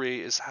chivalry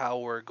is how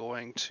we're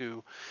going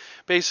to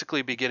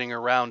basically be getting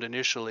around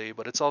initially,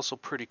 but it's also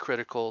pretty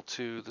critical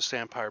to the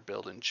Sampire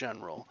build in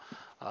general.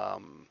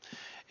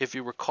 If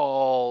you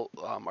recall,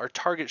 our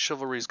target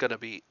chivalry is going to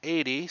be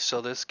 80,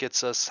 so this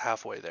gets us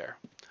halfway there.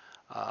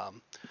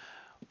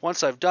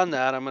 Once I've done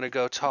that, I'm going to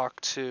go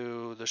talk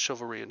to the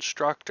chivalry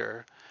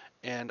instructor,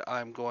 and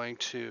I'm going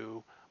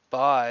to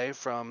buy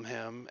from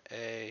him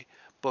a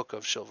book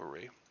of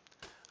chivalry.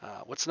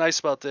 What's nice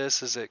about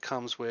this is it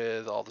comes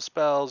with all the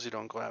spells. You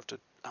don't have to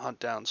hunt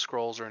down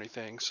scrolls or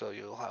anything, so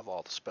you'll have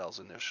all the spells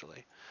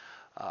initially.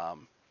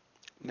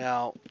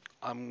 Now,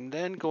 I'm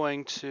then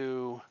going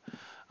to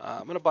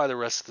I'm going to buy the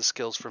rest of the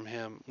skills from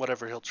him,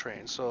 whatever he'll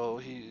train. So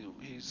he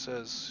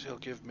says he'll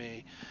give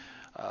me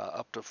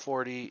up to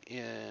 40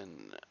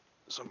 in,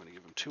 so I'm going to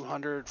give him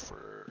 200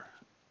 for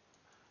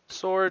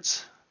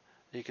swords.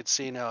 You can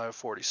see now I have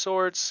 40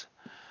 swords.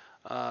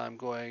 I'm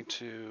going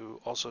to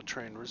also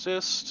train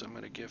resist. I'm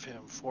going to give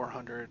him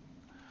 400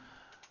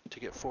 to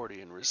get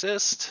 40 in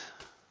resist.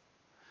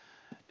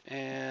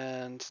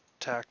 And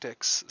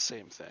tactics,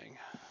 same thing.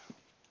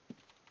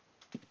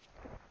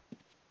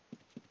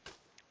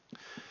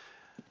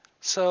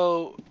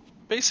 So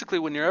basically,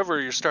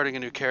 whenever you're starting a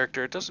new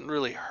character, it doesn't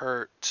really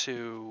hurt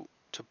to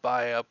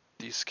buy up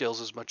these skills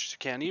as much as you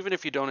can, even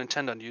if you don't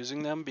intend on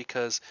using them,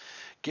 because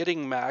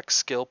getting max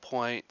skill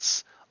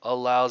points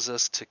allows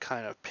us to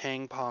kind of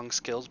ping pong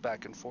skills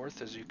back and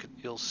forth, as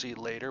you'll see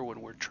later when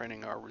we're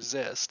training our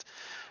resist.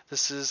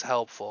 This is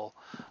helpful.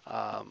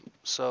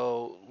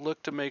 So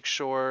look to make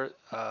sure,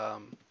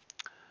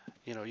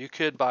 you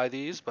could buy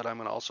these, but I'm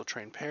going to also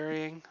train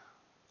parrying.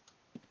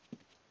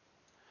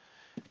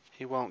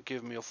 He won't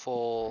give me a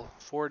full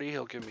 40,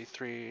 he'll give me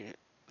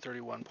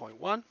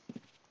 31.1.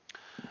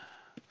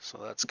 So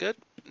that's good.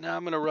 Now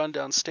I'm going to run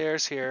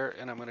downstairs here,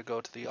 and I'm going to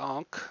go to the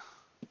Ankh,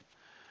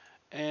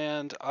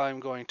 and I'm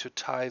going to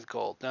tithe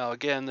gold. Now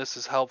again, this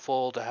is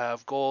helpful to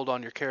have gold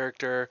on your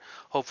character.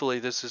 Hopefully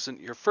this isn't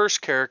your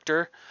first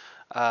character,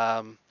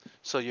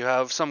 so you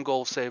have some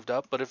gold saved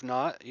up, but if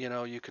not,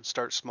 you could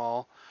start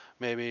small,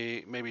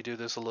 maybe do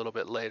this a little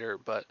bit later,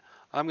 but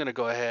I'm going to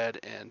go ahead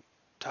and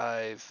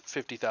tithe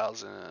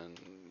 50,000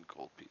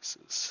 gold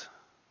pieces.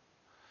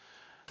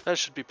 That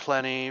should be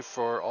plenty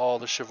for all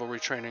the chivalry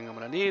training I'm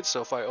going to need.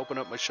 So if I open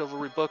up my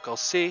chivalry book, I'll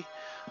see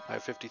I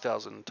have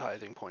 50,000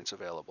 tithing points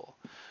available.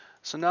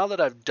 So now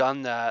that I've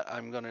done that,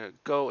 I'm going to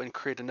go and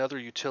create another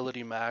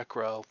utility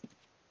macro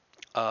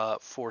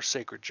for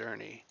Sacred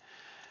Journey.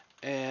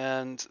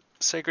 And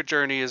Sacred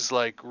Journey is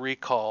like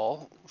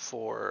recall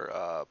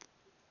for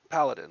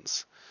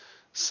paladins.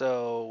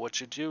 So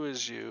what you do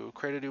is you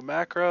create a new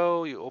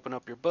macro, you open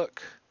up your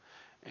book,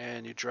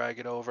 and you drag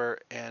it over,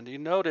 and you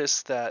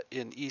notice that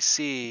in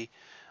EC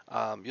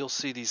you'll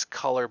see these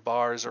color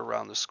bars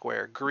around the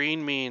square.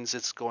 Green means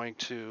it's going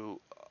to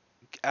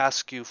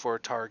ask you for a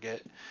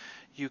target.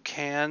 You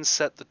can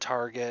set the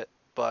target,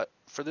 but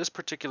for this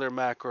particular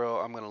macro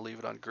I'm going to leave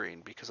it on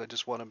green, because I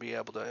just want to be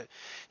able to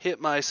hit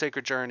my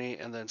Sacred Journey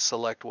and then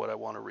select what I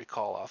want to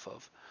recall off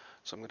of.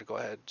 So I'm going to go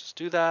ahead and just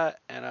do that,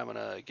 and I'm going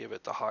to give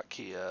it the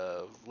hotkey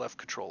of left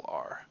control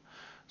R.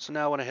 So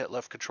now when I hit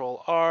left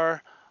control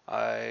R,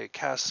 I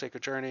cast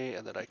Sacred Journey,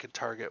 and then I can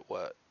target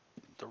what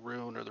the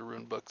rune or the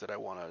rune book that I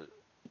want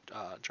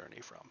to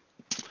journey from.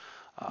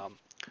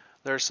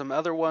 There are some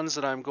other ones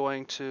that I'm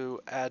going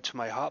to add to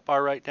my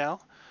hotbar right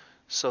now.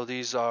 So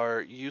these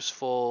are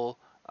useful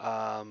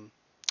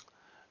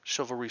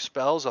chivalry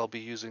spells I'll be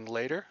using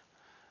later.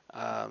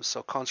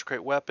 So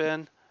Consecrate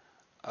Weapon,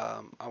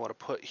 I want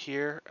to put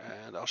here,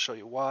 and I'll show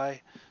you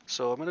why.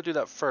 So I'm going to do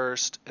that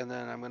first, and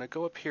then I'm going to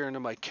go up here into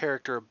my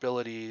character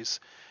abilities,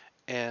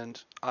 and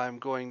I'm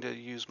going to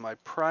use my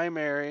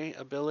primary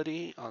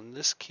ability on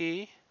this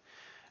key,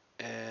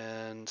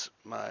 and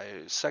my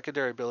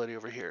secondary ability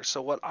over here.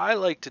 So what I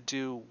like to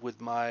do with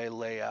my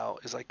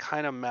layout is I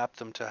kind of map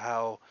them to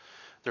how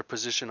they're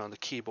positioned on the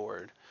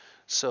keyboard.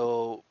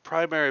 So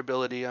primary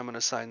ability, I'm going to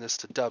assign this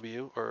to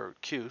W, or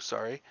Q,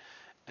 sorry.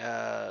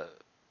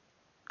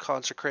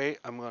 Consecrate,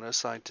 I'm going to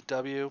assign to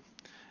W.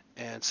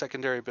 And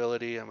secondary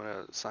ability, I'm going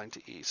to assign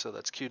to E. So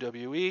that's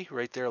QWE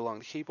right there along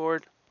the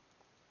keyboard.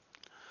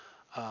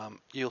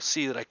 You'll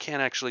see that I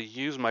can't actually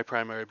use my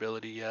primary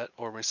ability yet,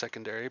 or my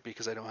secondary,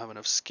 because I don't have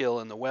enough skill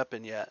in the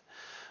weapon yet.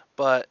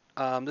 But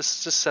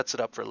this just sets it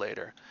up for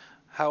later.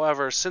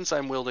 However, since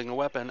I'm wielding a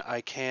weapon,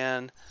 I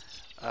can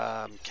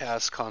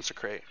cast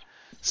Consecrate.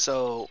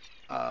 So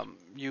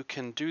you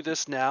can do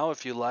this now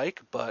if you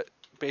like, but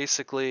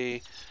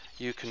basically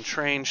you can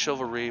train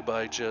Chivalry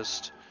by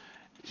just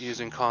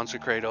using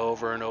Consecrate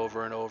over and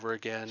over and over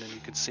again, and you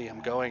can see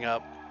I'm going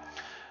up.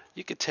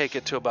 You could take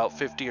it to about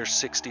 50 or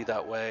 60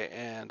 that way,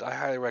 and I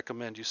highly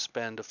recommend you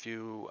spend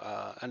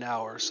an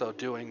hour or so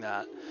doing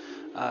that,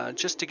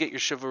 just to get your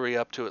Chivalry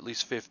up to at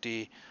least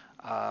 50,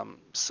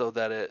 so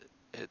that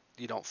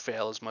you don't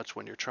fail as much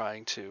when you're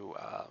trying to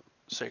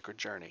Sacred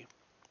Journey.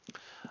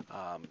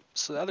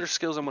 So the other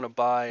skills I'm going to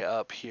buy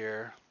up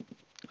here,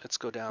 let's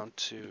go down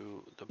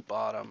to the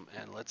bottom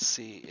and let's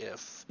see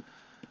if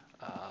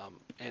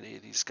any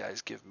of these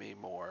guys give me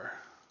more.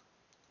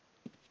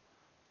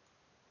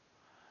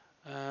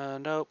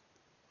 Nope,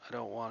 I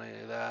don't want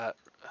any of that.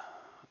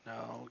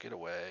 No, get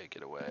away,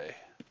 get away.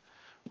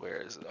 Where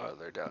is it? Oh,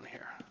 they're down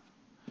here.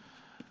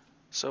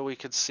 So we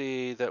could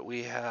see that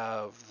we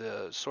have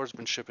the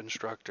swordsmanship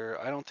instructor.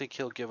 I don't think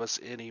he'll give us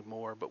any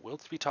more, but we'll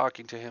be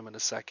talking to him in a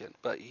second.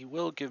 But he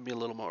will give me a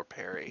little more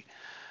parry.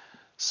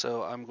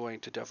 So I'm going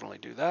to definitely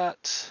do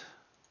that.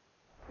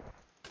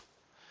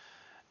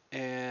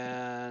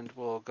 And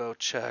we'll go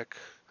check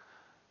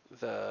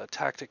the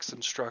tactics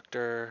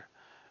instructor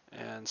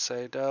and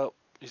say, nope,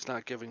 he's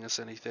not giving us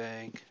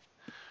anything.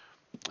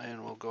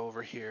 And we'll go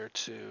over here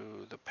to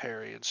the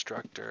parry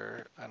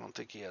instructor. I don't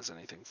think he has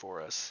anything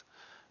for us.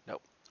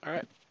 Nope. All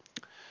right.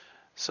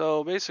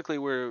 So basically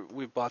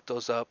we've bought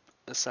those up.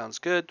 This sounds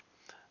good.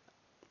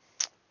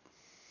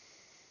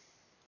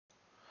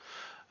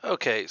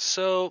 Okay,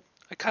 so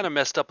I kind of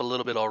messed up a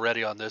little bit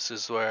already on this,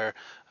 is where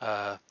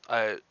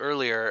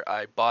earlier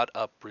I bought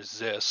up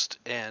resist,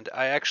 and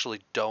I actually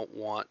don't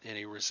want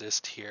any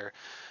resist here.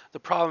 The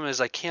problem is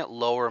I can't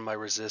lower my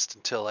resist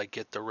until I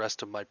get the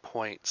rest of my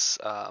points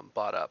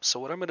bought up.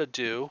 So what I'm going to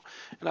do,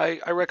 and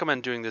I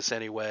recommend doing this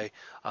anyway,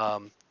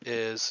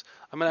 is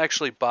I'm going to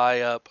actually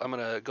buy up, I'm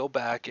going to go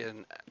back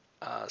and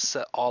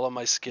set all of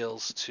my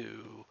skills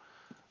to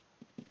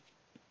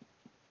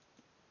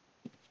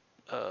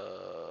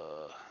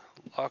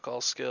lock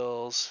all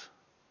skills.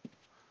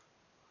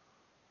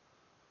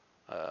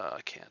 I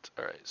can't.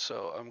 All right,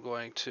 so I'm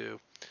going to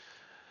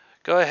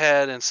go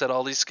ahead and set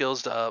all these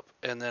skills up,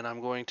 and then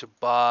I'm going to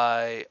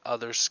buy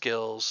other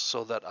skills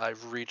so that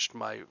I've reached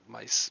my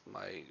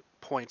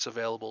points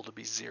available to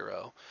be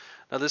 0.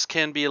 Now this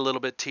can be a little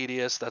bit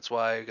tedious. That's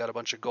why I got a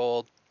bunch of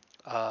gold.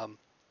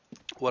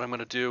 What I'm going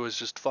to do is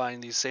just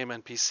find these same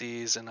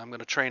NPCs, and I'm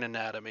going to train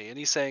anatomy. And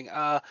he's saying,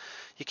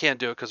 you can't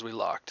do it because we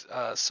locked.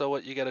 So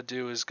what you got to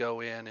do is go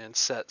in and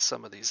set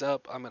some of these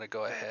up. I'm going to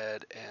go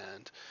ahead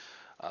and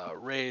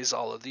raise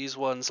all of these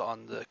ones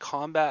on the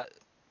combat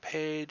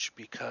page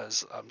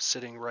because I'm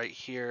sitting right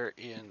here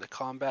in the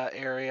combat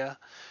area.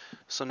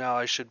 So now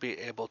I should be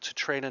able to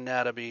train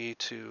anatomy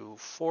to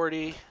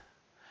 40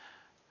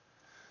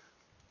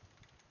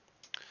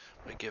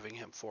 by giving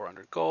him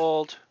 400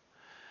 gold.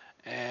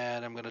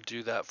 And I'm going to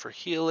do that for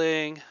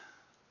healing.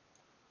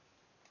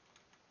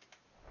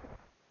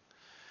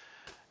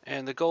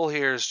 And the goal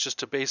here is just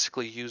to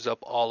basically use up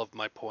all of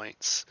my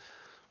points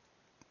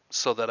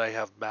so that I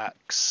have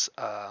max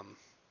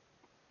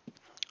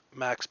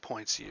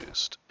points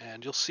used.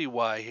 And you'll see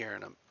why here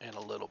in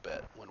a little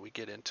bit when we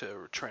get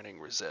into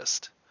training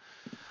resist.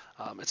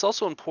 It's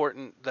also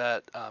important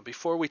that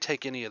before we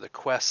take any of the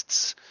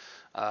quests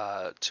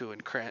to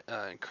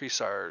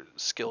increase our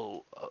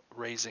skill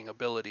raising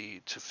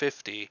ability to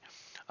 50,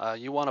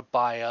 you want to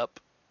buy up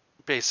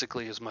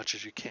basically as much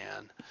as you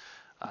can.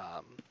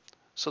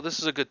 So this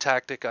is a good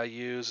tactic I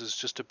use, is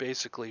just to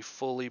basically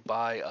fully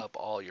buy up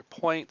all your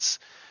points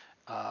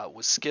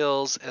with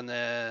skills, and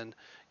then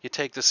you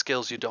take the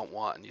skills you don't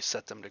want and you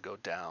set them to go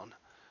down.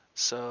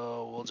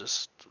 So we'll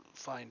just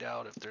find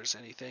out if there's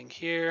anything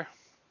here.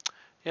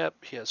 Yep,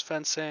 he has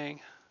fencing.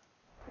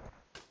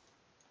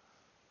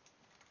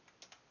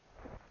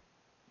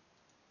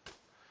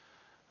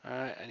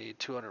 Alright, I need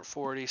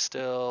 240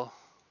 still.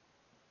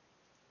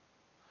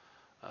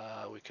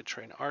 We could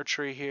train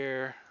archery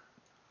here.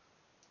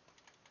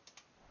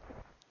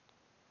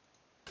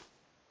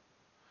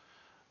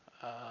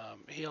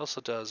 He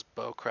also does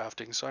bow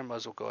crafting, so I might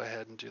as well go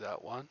ahead and do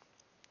that one.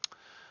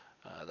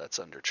 That's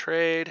under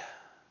trade.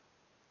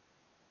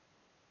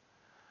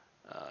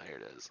 Here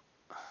it is.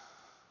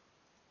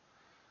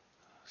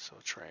 So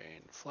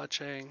train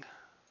fletching.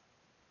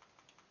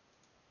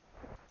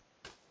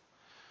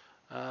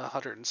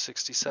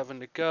 167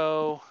 to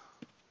go.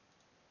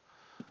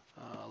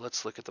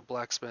 Let's look at the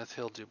blacksmith.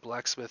 He'll do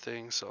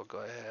blacksmithing, so I'll go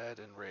ahead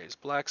and raise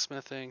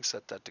blacksmithing,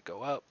 set that to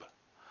go up,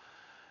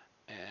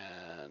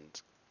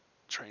 and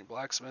train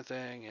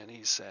blacksmithing, and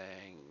he's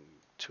saying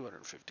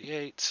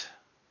 258.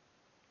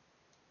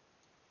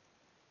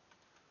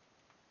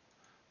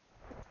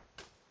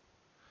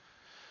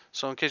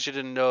 So in case you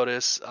didn't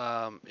notice,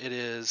 it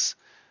is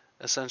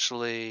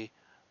essentially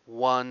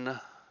 1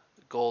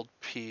 gold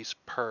piece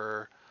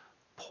per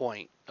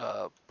point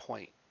of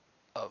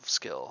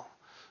skill.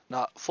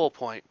 Not full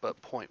point,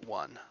 but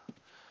 0.1.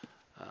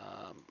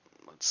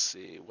 Let's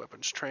see,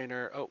 weapons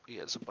trainer. Oh, he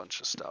has a bunch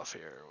of stuff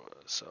here.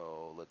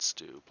 So let's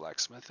do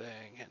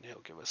blacksmithing, and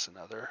he'll give us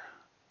another.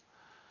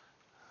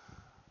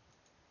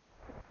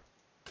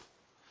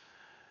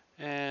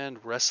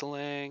 And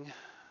wrestling.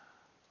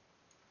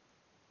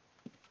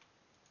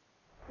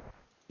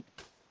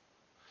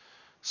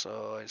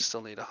 So I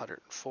still need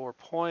 104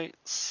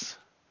 points.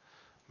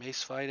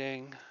 Mace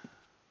fighting.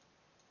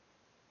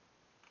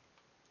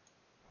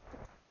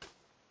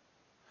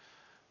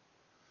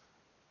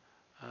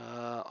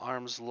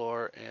 Arms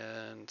lore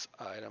and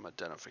item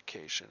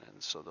identification,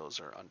 and so those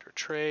are under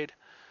trade.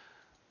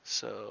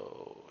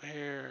 So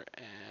here,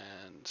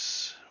 and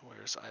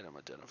where's item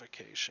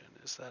identification?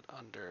 Is that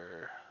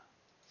under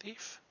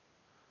thief?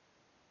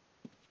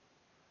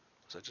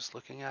 Was I just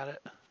looking at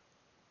it?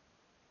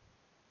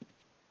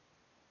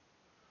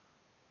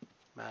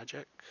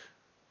 Magic.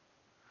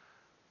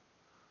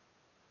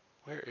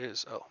 Where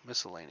is, oh,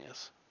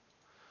 miscellaneous.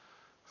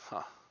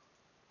 Huh.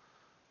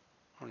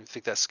 I don't even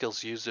think that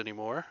skill's used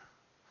anymore.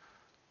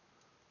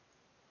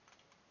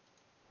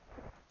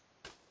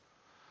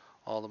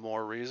 All the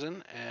more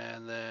reason.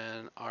 And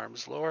then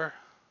arms lore,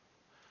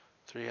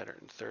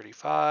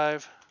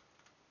 335.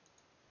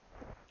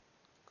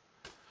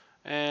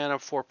 And I'm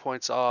 4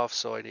 points off,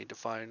 so I need to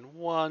find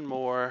one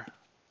more.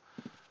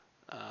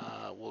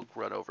 We'll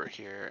run over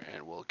here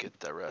and we'll get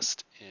the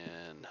rest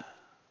in.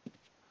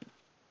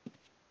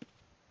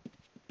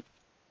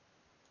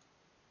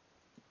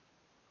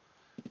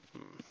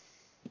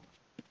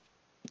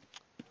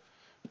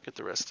 Get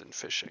the rest in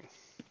fishing.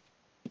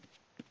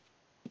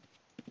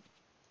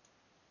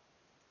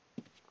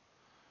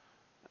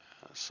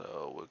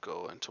 So we'll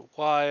go into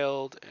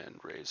wild and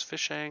raise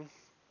fishing.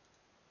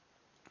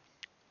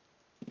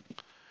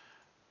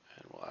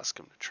 And we'll ask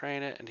him to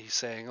train it. And he's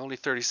saying only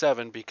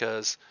 37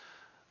 because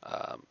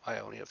I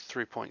only have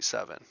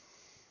 3.7.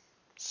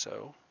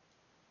 So,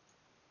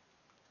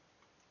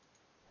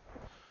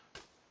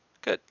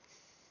 good.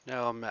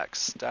 Now I'm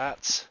max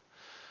stats.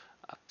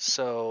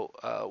 So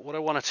what I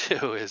want to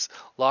do is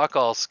lock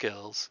all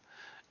skills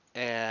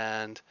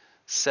and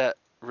set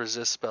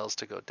resist spells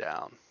to go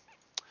down.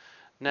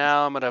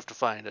 Now I'm going to have to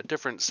find a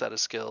different set of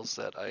skills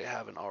that I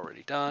haven't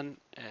already done,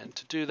 and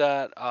to do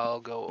that I'll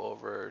go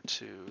over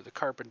to the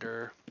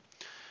carpenter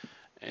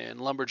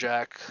and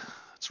lumberjack.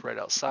 It's right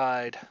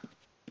outside.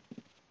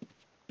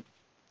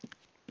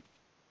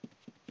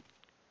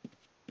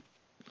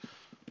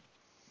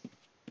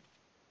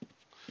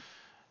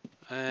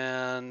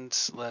 And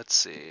let's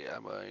see,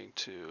 I'm going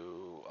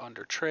to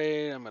under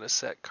trade, I'm going to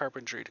set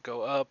carpentry to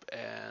go up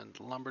and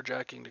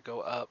lumberjacking to go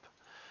up.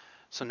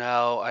 So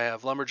now I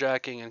have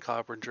lumberjacking and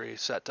carpentry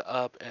set to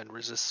up and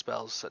resist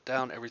spells set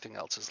down. Everything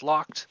else is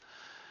locked.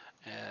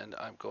 And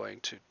I'm going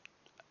to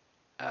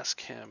ask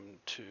him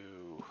to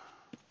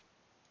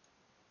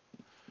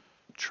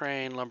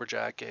train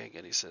lumberjacking,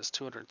 and he says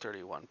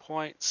 231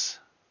 points.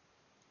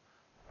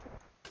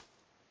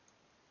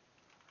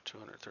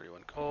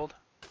 231 gold.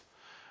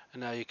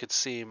 And now you could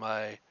see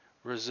my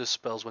resist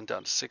spells went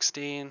down to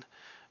 16.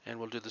 And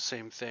we'll do the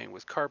same thing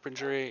with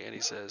carpentry, and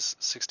he says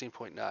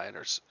 16.9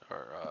 or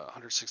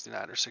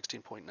 169 or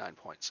 16.9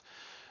 points.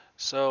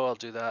 So I'll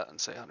do that and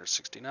say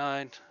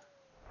 169.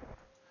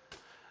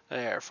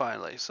 There,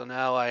 finally. So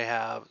now I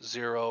have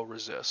 0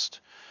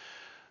 resist.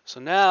 So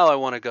now I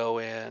want to go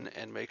in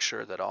and make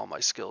sure that all my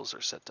skills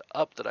are set to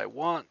up that I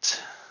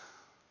want,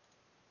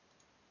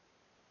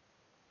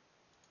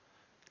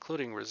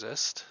 including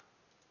resist.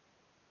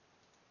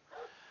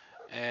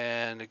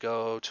 And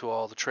go to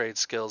all the trade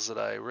skills that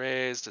I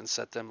raised and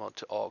set them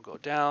to all go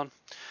down.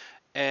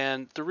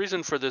 And the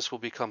reason for this will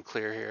become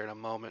clear here in a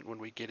moment when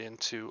we get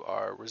into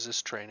our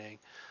resist training.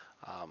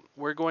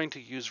 We're going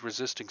to use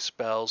resisting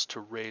spells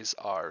to raise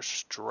our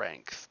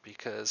strength,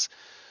 because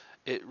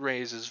it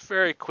raises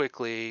very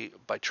quickly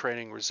by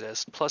training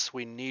resist. Plus,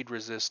 we need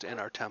resist in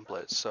our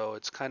template, so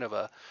it's kind of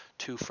a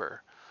twofer.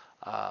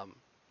 Um,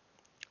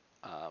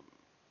 um,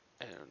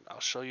 and I'll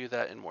show you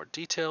that in more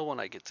detail when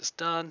I get this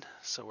done.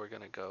 So we're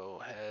going to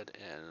go ahead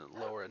and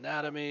lower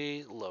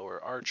anatomy,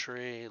 lower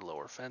archery,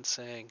 lower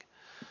fencing,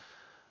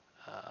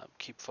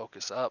 keep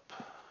focus up,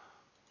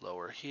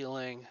 lower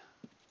healing,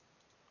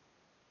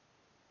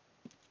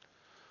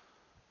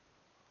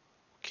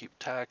 keep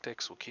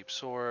tactics, we'll keep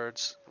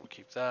swords, we'll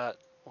keep that.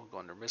 We'll go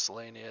under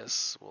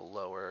miscellaneous, we'll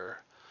lower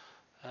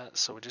that.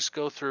 So we just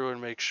go through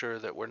and make sure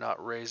that we're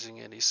not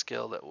raising any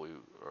skill that we,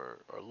 or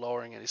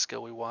lowering any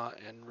skill we want,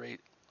 and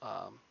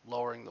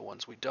lowering the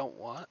ones we don't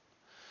want.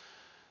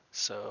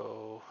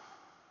 So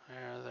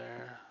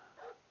there,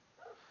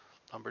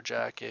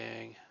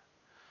 lumberjacking,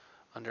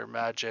 under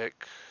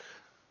magic,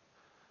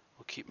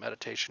 we'll keep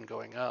meditation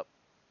going up,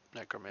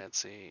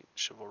 necromancy,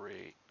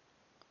 chivalry.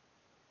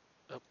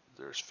 Oh,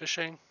 there's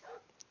fishing.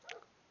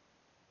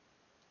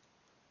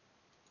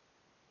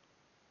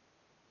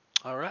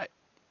 All right.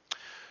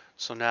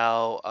 So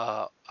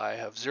now I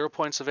have 0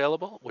 points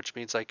available, which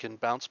means I can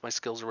bounce my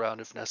skills around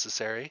if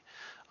necessary.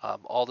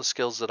 All the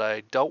skills that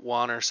I don't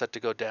want are set to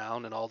go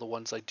down, and all the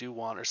ones I do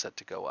want are set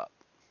to go up.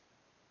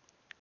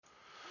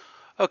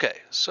 Okay,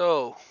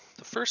 so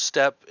the first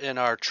step in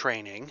our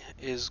training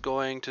is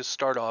going to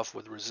start off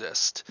with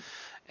resist.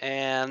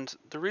 And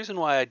the reason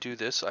why I do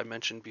this, I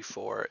mentioned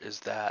before, is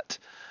that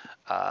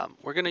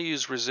we're going to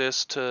use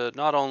resist to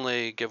not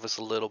only give us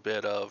a little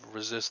bit of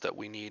resist that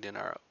we need in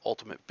our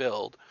ultimate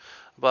build,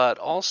 but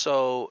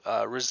also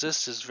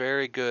resist is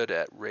very good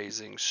at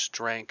raising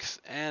strength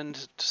and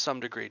to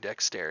some degree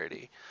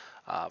dexterity.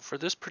 For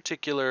this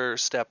particular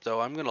step though,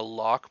 I'm going to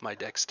lock my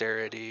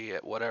dexterity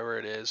at whatever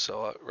it is.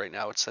 So right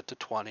now it's set to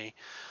 20.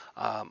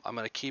 I'm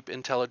going to keep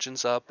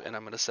intelligence up, and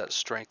I'm going to set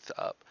strength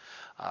up.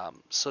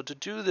 So to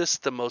do this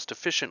the most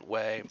efficient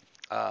way,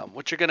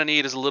 what you're going to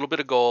need is a little bit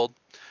of gold,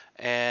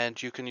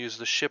 and you can use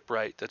the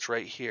shipwright that's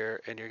right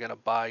here, and you're going to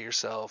buy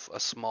yourself a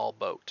small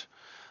boat.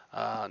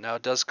 Now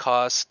it does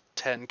cost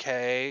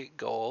 10k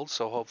gold,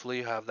 so hopefully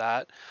you have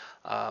that.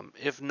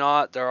 If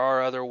not, there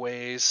are other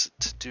ways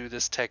to do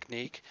this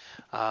technique,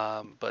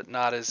 but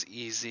not as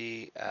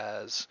easy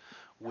as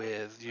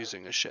with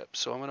using a ship.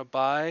 So I'm going to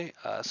buy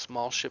a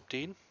small ship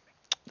deed,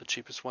 the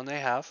cheapest one they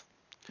have,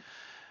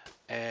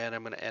 and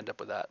I'm going to end up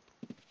with that.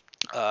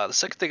 The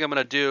second thing I'm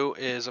going to do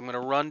is I'm going to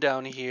run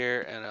down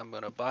here and I'm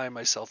going to buy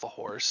myself a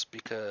horse,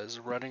 because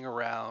running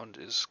around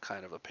is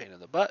kind of a pain in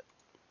the butt.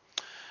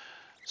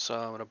 So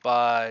I'm going to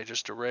buy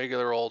just a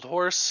regular old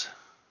horse.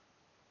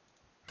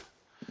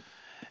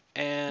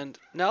 And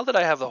now that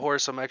I have the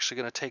horse, I'm actually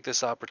going to take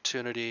this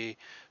opportunity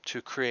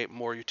to create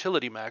more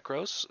utility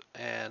macros.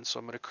 And so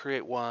I'm going to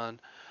create one,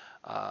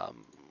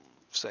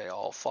 say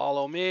all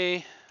follow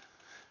me.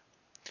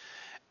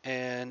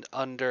 And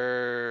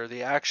under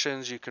the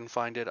actions, you can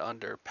find it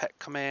under pet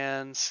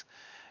commands,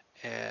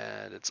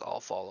 and it's all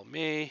follow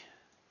me.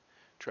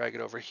 Drag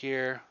it over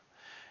here,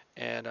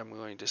 and I'm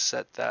going to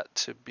set that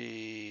to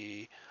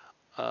be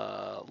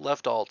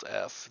left alt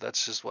F.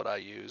 That's just what I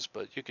use,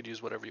 but you could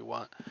use whatever you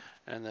want.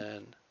 And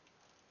then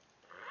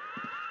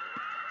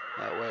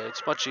that way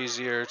it's much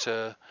easier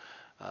to,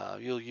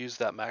 you'll use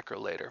that macro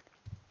later.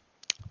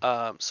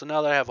 So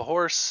now that I have a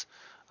horse,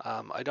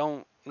 I'm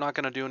not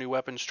going to do any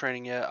weapons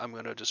training yet. I'm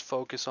going to just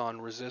focus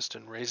on resist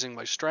and raising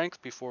my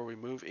strength before we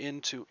move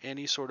into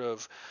any sort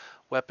of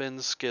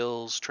weapons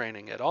skills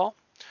training at all.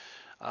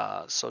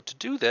 So to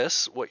do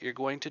this, what you're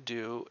going to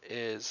do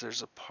is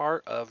there's a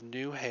part of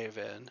New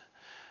Haven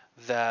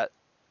that,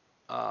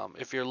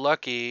 if you're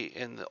lucky,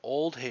 in the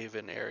Old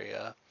Haven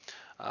area,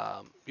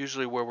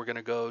 usually where we're going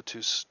to go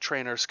to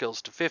train our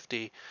skills to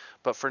 50,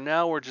 but for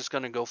now we're just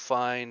going to go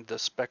find the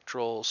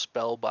spectral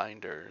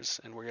spellbinders,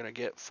 and we're going to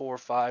get 4 or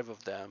 5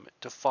 of them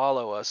to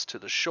follow us to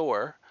the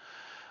shore,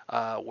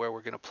 where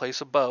we're going to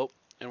place a boat,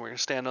 and we're going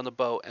to stand on the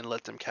boat and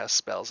let them cast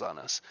spells on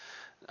us.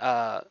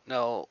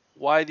 Now,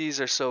 why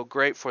these are so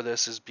great for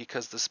this is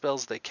because the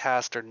spells they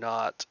cast are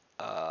not,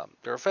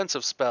 they're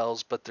offensive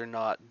spells, but they're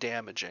not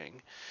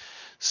damaging.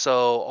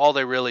 So all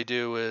they really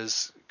do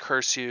is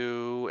curse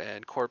you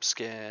and corpse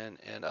skin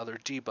and other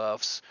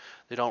debuffs.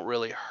 They don't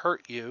really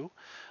hurt you.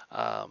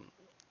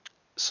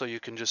 So you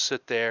can just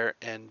sit there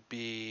and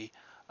be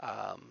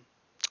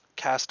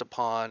cast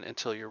upon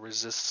until your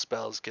resist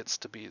spells gets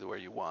to be where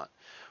you want.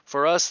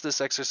 For us, this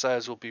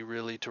exercise will be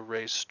really to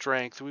raise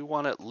strength. We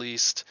want at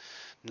least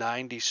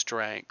 90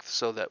 strength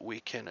so that we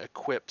can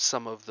equip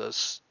some of the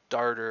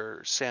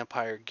starter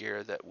Sampire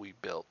gear that we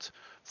built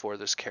for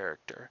this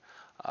character.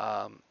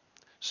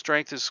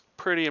 Strength is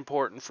pretty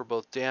important for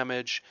both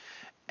damage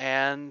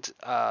and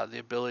the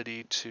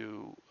ability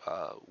to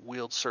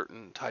wield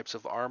certain types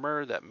of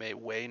armor that may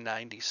weigh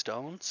 90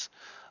 stones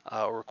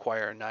or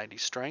require 90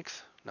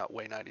 strength. Not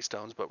weigh 90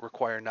 stones, but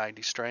require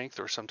 90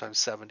 strength, or sometimes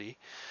 70.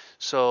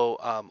 So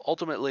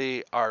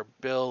ultimately, our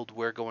build,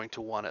 we're going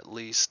to want at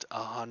least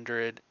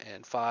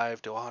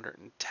 105 to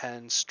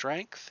 110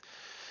 strength.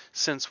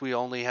 since we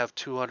only have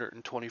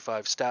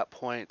 225 stat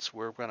points,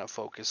 we're going to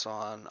focus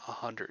on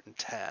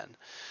 110.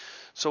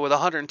 So with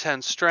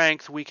 110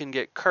 strength, we can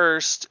get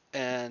cursed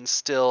and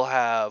still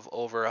have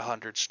over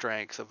 100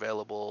 strength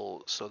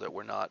available so that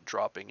we're not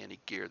dropping any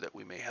gear that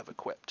we may have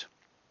equipped.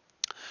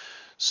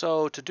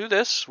 So to do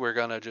this, we're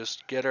going to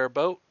just get our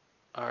boat,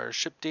 our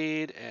ship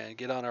deed, and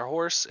get on our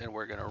horse, and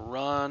we're going to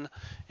run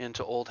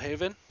into Old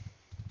Haven.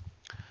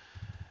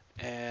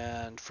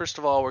 And first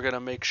of all, we're going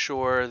to make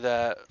sure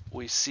that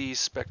we see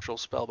spectral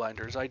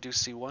spellbinders. I do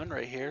see one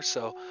right here,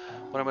 so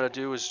what I'm going to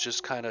do is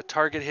just kind of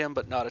target him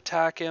but not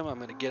attack him. I'm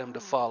going to get him to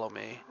follow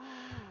me.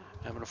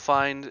 I'm going to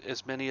find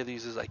as many of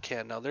these as I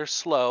can. Now they're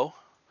slow,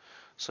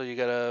 so you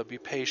got to be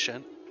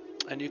patient.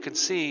 And you can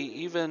see,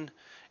 even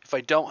if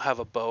I don't have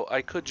a boat,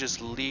 I could just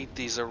lead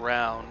these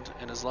around,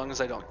 and as long as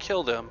I don't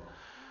kill them,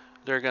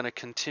 they're going to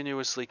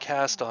continuously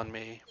cast on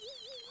me,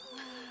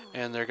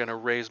 and they're going to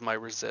raise my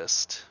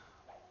resist.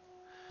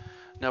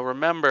 Now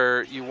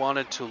remember, you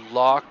wanted to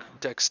lock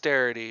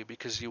dexterity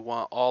because you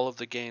want all of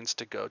the gains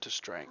to go to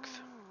strength.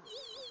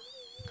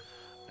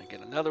 I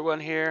get another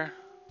one here.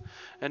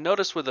 And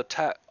notice with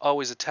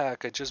always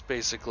attack, I just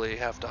basically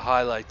have to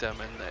highlight them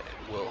and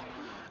it will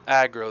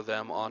aggro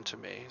them onto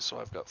me.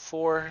 So I've got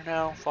 4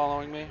 now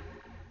following me.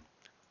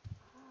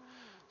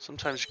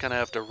 Sometimes you kind of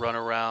have to run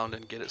around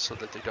and get it so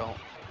that they don't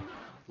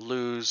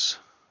lose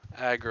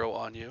aggro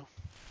on you.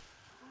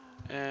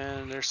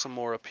 And there's some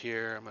more up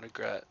here. I'm going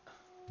to get.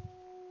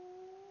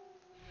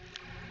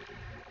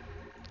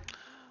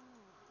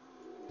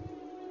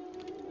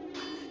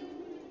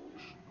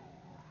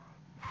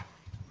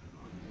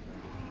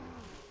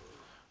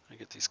 I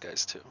get these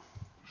guys too.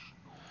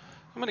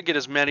 I'm going to get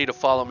as many to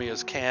follow me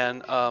as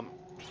can.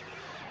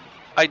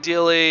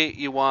 Ideally,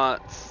 you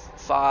want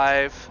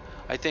 5.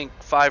 I think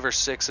 5 or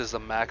 6 is the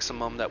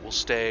maximum that will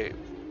stay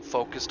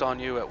focused on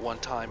you at one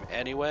time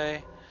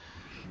anyway.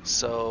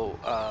 So,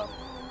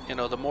 you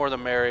know, the more the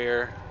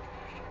merrier.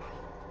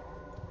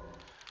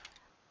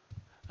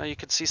 Now you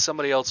can see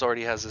somebody else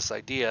already has this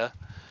idea.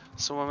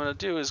 So what I'm going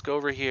to do is go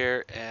over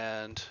here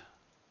and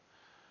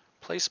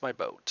place my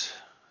boat.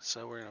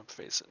 So we're going to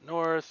face it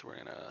north. We're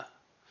going to,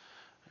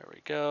 there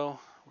we go.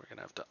 We're going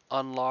to have to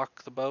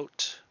unlock the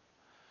boat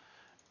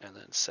and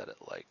then set it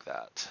like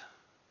that.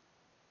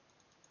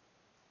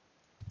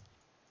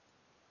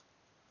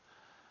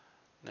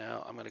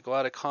 Now I'm going to go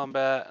out of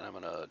combat and I'm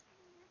going to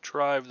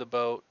drive the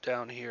boat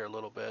down here a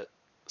little bit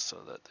so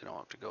that they don't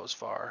have to go as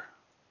far.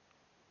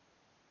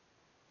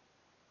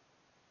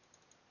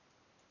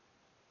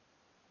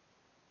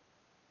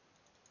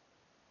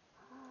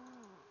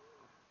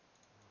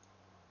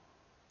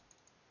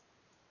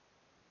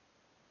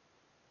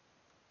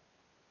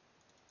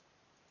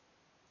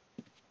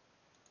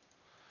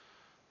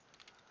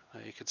 Now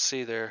you can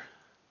see there.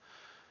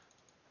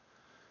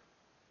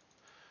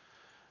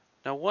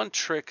 Now one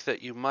trick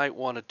that you might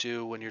want to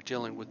do when you're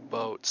dealing with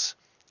boats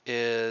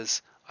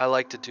is, I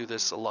like to do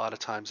this a lot of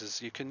times,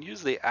 is you can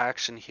use the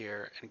action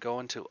here and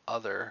go into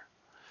other,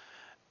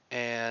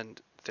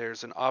 and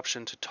there's an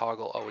option to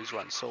toggle always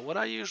run. So what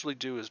I usually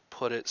do is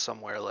put it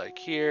somewhere like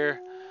here,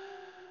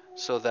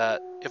 so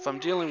that if I'm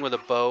dealing with a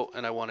boat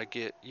and I want to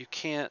get, you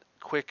can't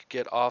quick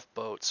get off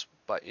boats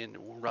in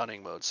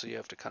running mode, so you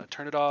have to kind of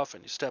turn it off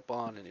and you step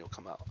on and you'll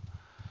come out.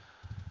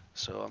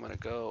 So I'm going to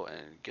go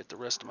and get the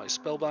rest of my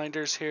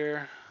spellbinders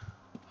here.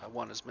 I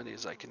want as many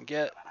as I can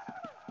get.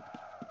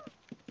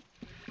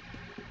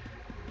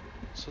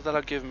 So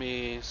that'll give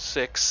me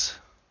 6.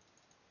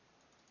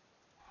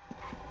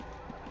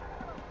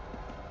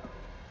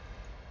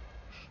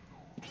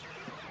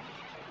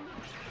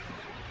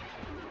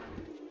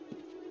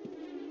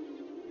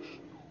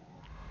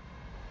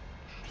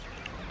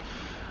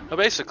 Now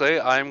basically,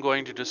 I'm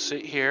going to just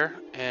sit here,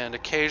 and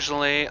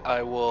occasionally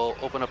I will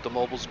open up the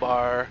mobiles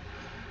bar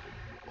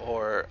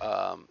or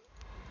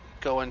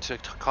go into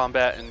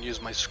combat and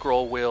use my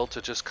scroll wheel to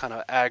just kind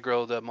of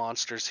aggro the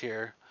monsters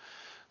here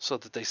so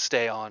that they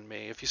stay on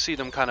me. If you see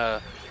them kind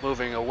of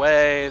moving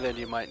away, then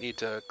you might need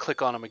to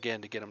click on them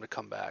again to get them to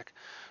come back.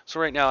 So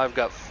right now I've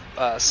got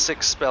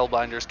 6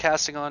 spellbinders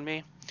casting on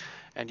me,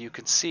 and you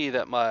can see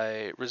that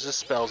my resist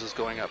spells is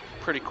going up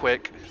pretty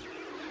quick.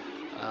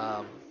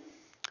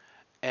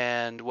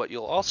 And what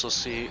you'll also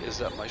see is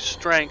that my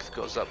strength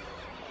goes up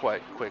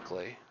quite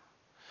quickly.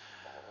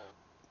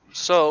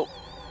 So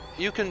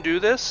you can do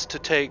this to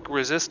take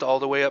resist all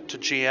the way up to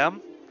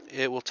GM.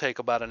 It will take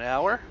about an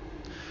hour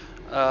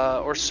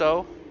or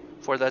so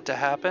for that to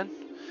happen.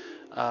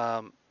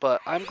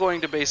 But I'm going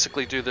to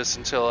basically do this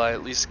until I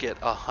at least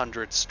get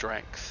 100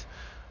 strength.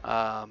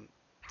 And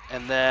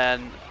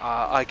then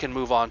I can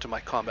move on to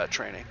my combat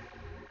training.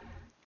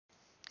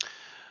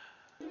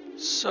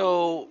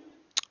 So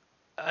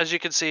as you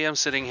can see, I'm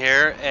sitting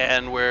here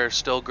and we're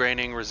still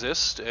graining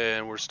resist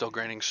and we're still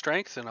graining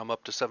strength, and I'm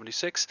up to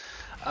 76.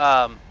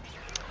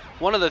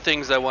 One of the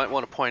things I want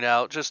to point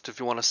out, just if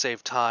you want to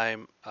save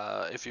time,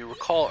 if you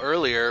recall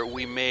earlier,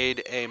 we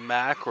made a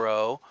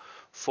macro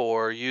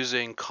for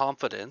using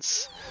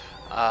confidence.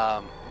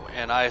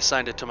 and I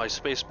assigned it to my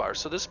spacebar.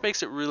 So this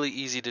makes it really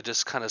easy to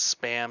just kind of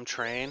spam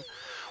train.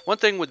 One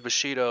thing with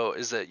Bushido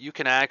is that you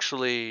can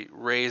actually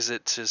raise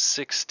it to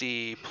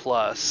 60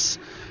 plus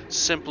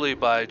simply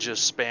by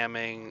just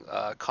spamming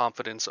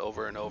confidence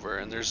over and over,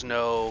 and there's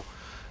no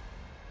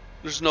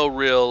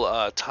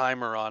real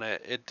timer on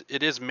it.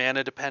 It is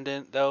mana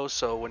dependent though,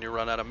 so when you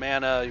run out of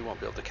mana, you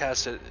won't be able to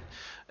cast it.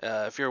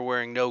 If you're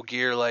wearing no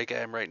gear like I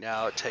am right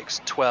now, it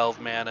takes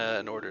 12 mana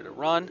in order to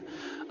run.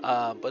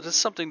 But it's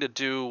something to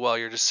do while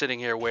you're just sitting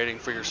here waiting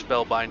for your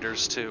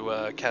spellbinders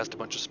to cast a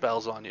bunch of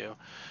spells on you.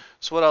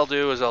 So what I'll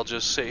do is I'll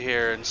just sit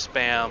here and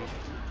spam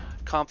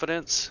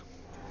confidence,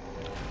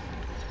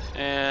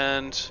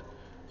 and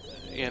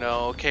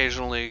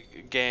occasionally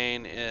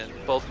gain in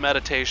both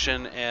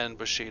meditation and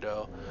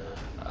Bushido.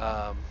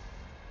 Um,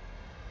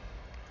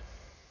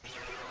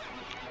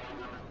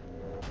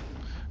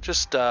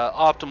 just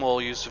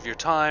optimal use of your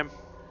time.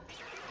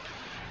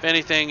 If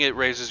anything, it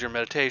raises your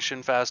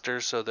meditation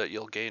faster so that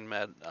you'll gain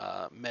med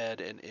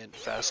and int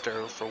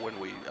faster for when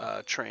we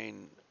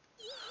train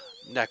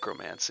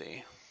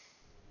necromancy.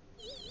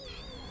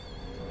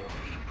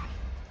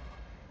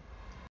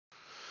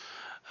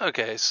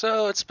 Okay,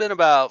 so it's been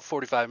about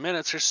 45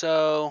 minutes or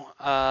so.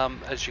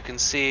 As you can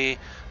see, I'm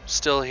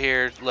still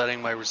here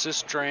letting my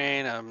resist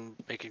drain. I'm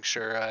making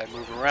sure I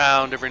move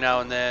around every now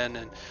and then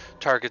and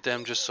target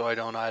them just so I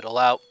don't idle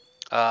out.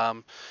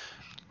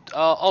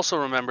 Also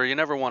remember, you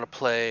never want to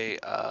play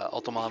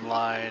Ultima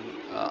Online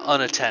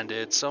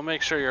unattended, so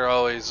make sure you're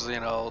always,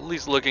 at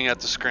least looking at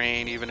the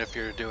screen, even if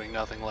you're doing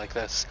nothing like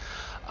this.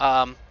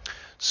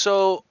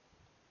 So,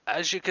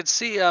 as you can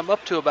see, I'm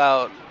up to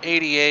about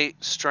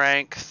 88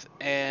 strength,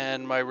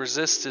 and my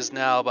resist is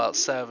now about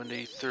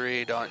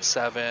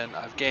 73.7.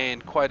 I've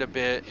gained quite a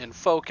bit in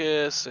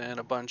focus and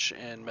a bunch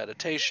in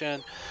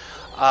meditation.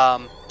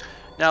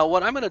 Now,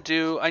 what I'm going to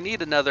do, I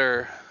need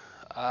another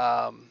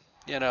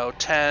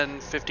 10,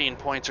 15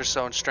 points or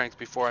so in strength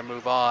before I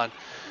move on.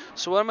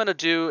 So what I'm going to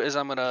do is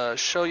I'm going to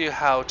show you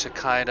how to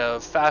kind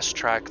of fast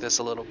track this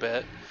a little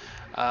bit.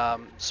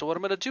 So what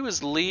I'm going to do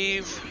is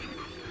leave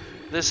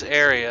this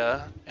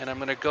area, and I'm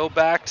going to go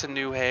back to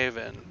New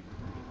Haven.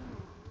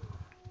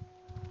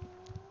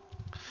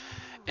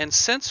 And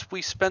since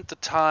we spent the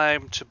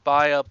time to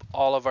buy up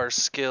all of our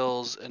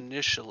skills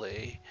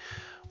initially,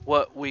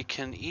 what we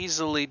can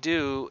easily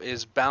do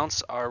is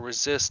bounce our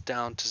resist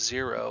down to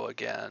 0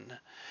 again,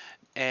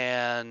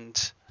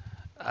 and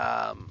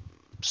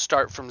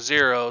start from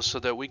 0 so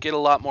that we get a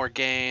lot more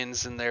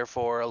gains and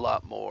therefore a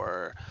lot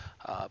more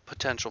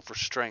potential for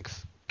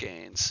strength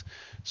gains.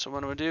 So what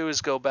I'm going to do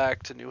is go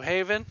back to New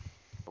Haven.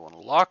 I want to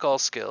lock all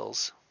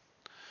skills,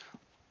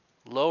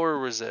 lower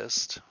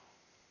resist,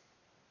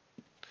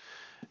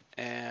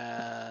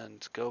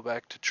 and go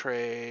back to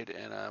trade,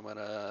 and I'm going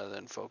to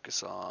then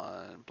focus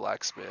on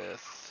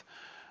blacksmith,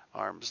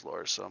 arms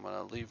lore. So I'm going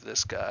to leave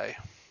this guy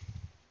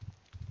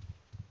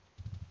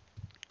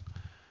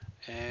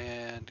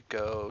and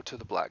go to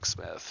the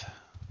blacksmith.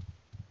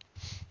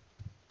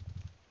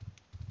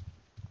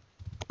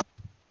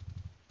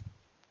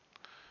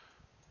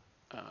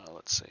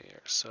 Let's see here.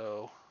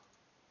 So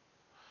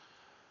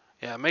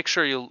yeah, make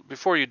sure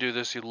before you do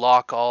this, you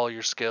lock all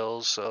your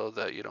skills so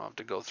that you don't have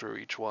to go through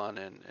each one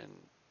and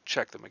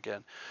check them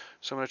again.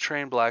 So I'm going to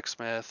train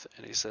blacksmith,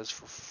 and he says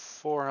for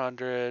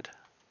 400.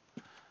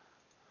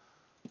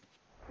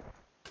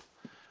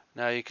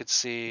 Now you can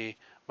see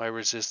my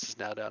resist is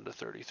now down to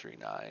 33.9.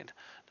 Now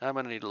I'm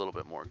going to need a little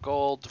bit more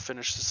gold to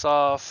finish this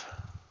off.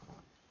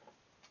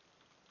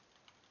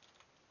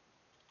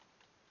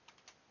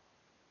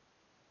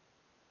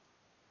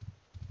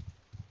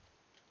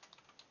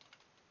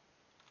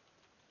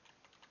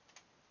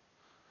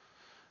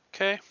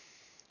 Okay,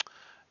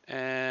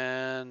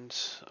 and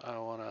I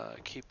want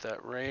to keep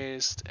that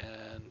raised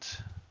and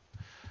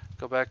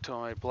go back to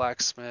my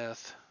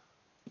blacksmith,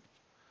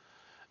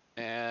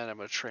 and I'm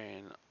going to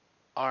train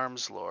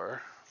arms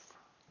lore.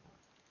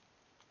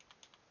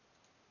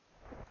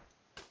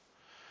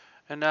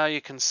 And now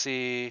you can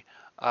see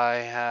I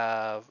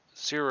have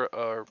 0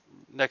 or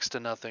next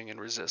to nothing in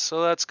resist,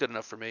 so that's good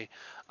enough for me.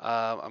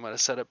 I'm going to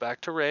set it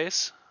back to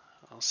raise.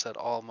 I'll set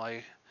all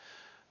my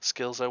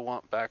skills I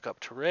want back up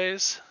to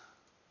raise.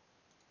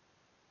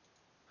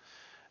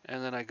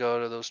 And then I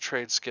go to those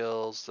trade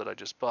skills that I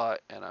just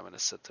bought, and I'm going to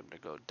set them to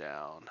go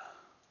down.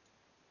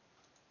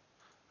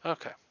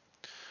 Okay.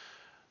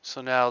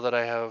 So now that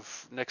I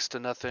have next to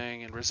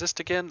nothing in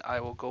resist again, I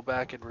will go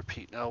back and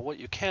repeat. Now what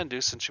you can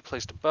do, since you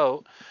placed a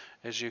boat,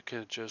 is you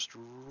could just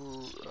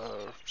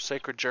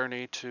sacred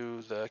journey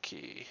to the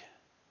key.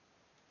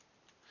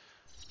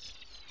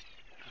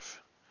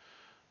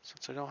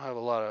 Since I don't have a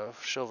lot of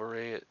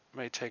chivalry, it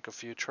may take a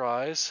few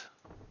tries.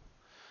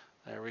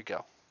 There we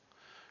go.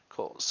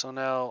 Cool. So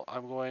now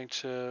I'm going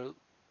to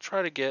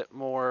try to get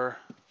more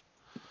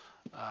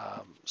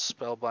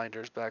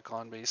spellbinders back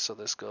on me, so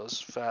this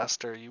goes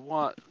faster. You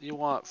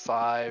want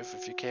 5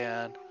 if you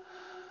can.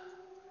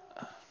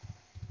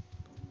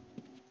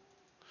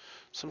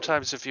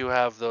 Sometimes if you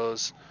have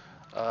those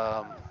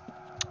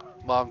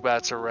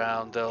Mongbats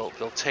around, they'll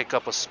take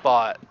up a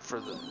spot for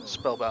the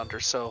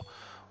Spellbounder. So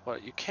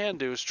what you can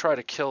do is try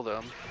to kill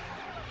them.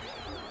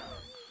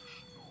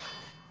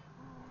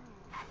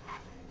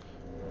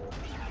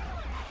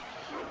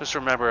 Just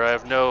remember, I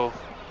have no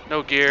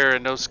gear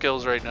and no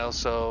skills right now,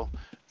 so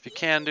if you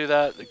can do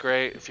that,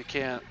 great. If you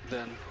can't,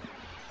 then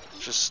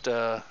just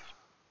bear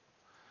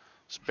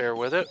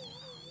with it.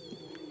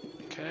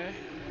 Okay,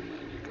 and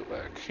then you go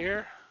back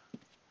here,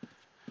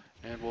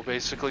 and we'll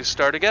basically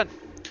start again.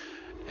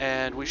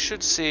 And we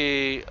should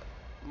see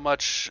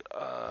much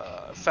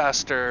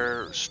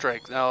faster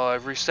strength. Now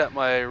I've reset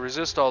my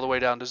resist all the way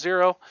down to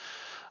 0,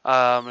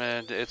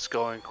 and it's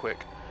going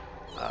quick.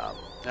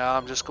 Now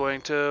I'm just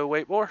going to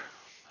wait more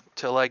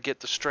till I get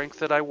the strength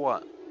that I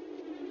want.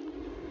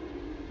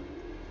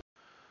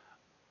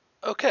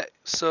 Okay,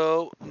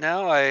 so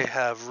now I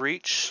have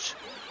reached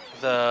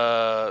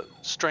the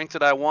strength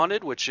that I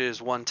wanted, which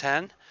is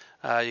 110.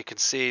 You can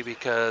see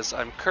because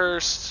I'm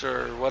cursed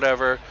or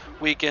whatever,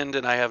 weakened,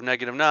 and I have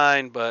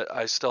 -9, but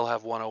I still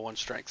have 101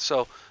 strength.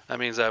 So that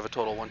means I have a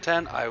total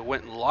 110. I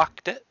went and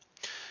locked it,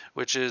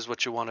 which is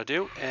what you want to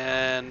do.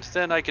 And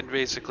then I can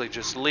basically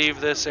just leave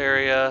this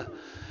area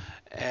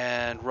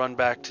and run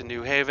back to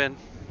New Haven.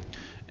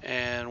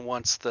 And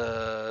once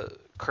the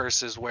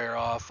curses wear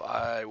off,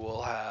 I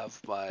will have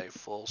my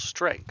full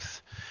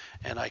strength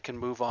and I can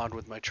move on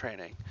with my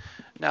training.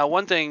 Now,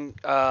 one thing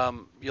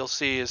you'll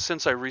see is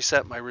since I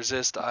reset my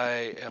resist,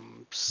 I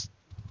am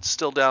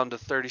still down to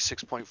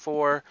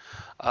 36.4.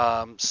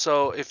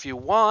 So if you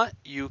want,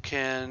 you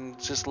can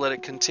just let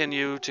it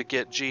continue to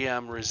get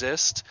GM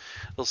resist.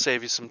 It'll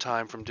save you some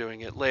time from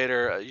doing it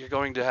later. You're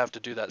going to have to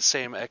do that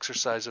same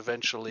exercise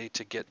eventually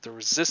to get the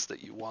resist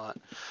that you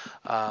want.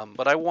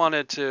 But I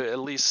wanted to at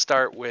least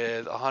start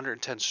with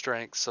 110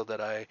 strength so that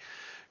I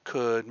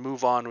could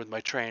move on with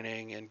my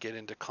training and get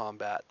into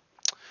combat.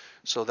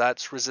 So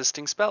that's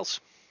resisting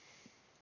spells.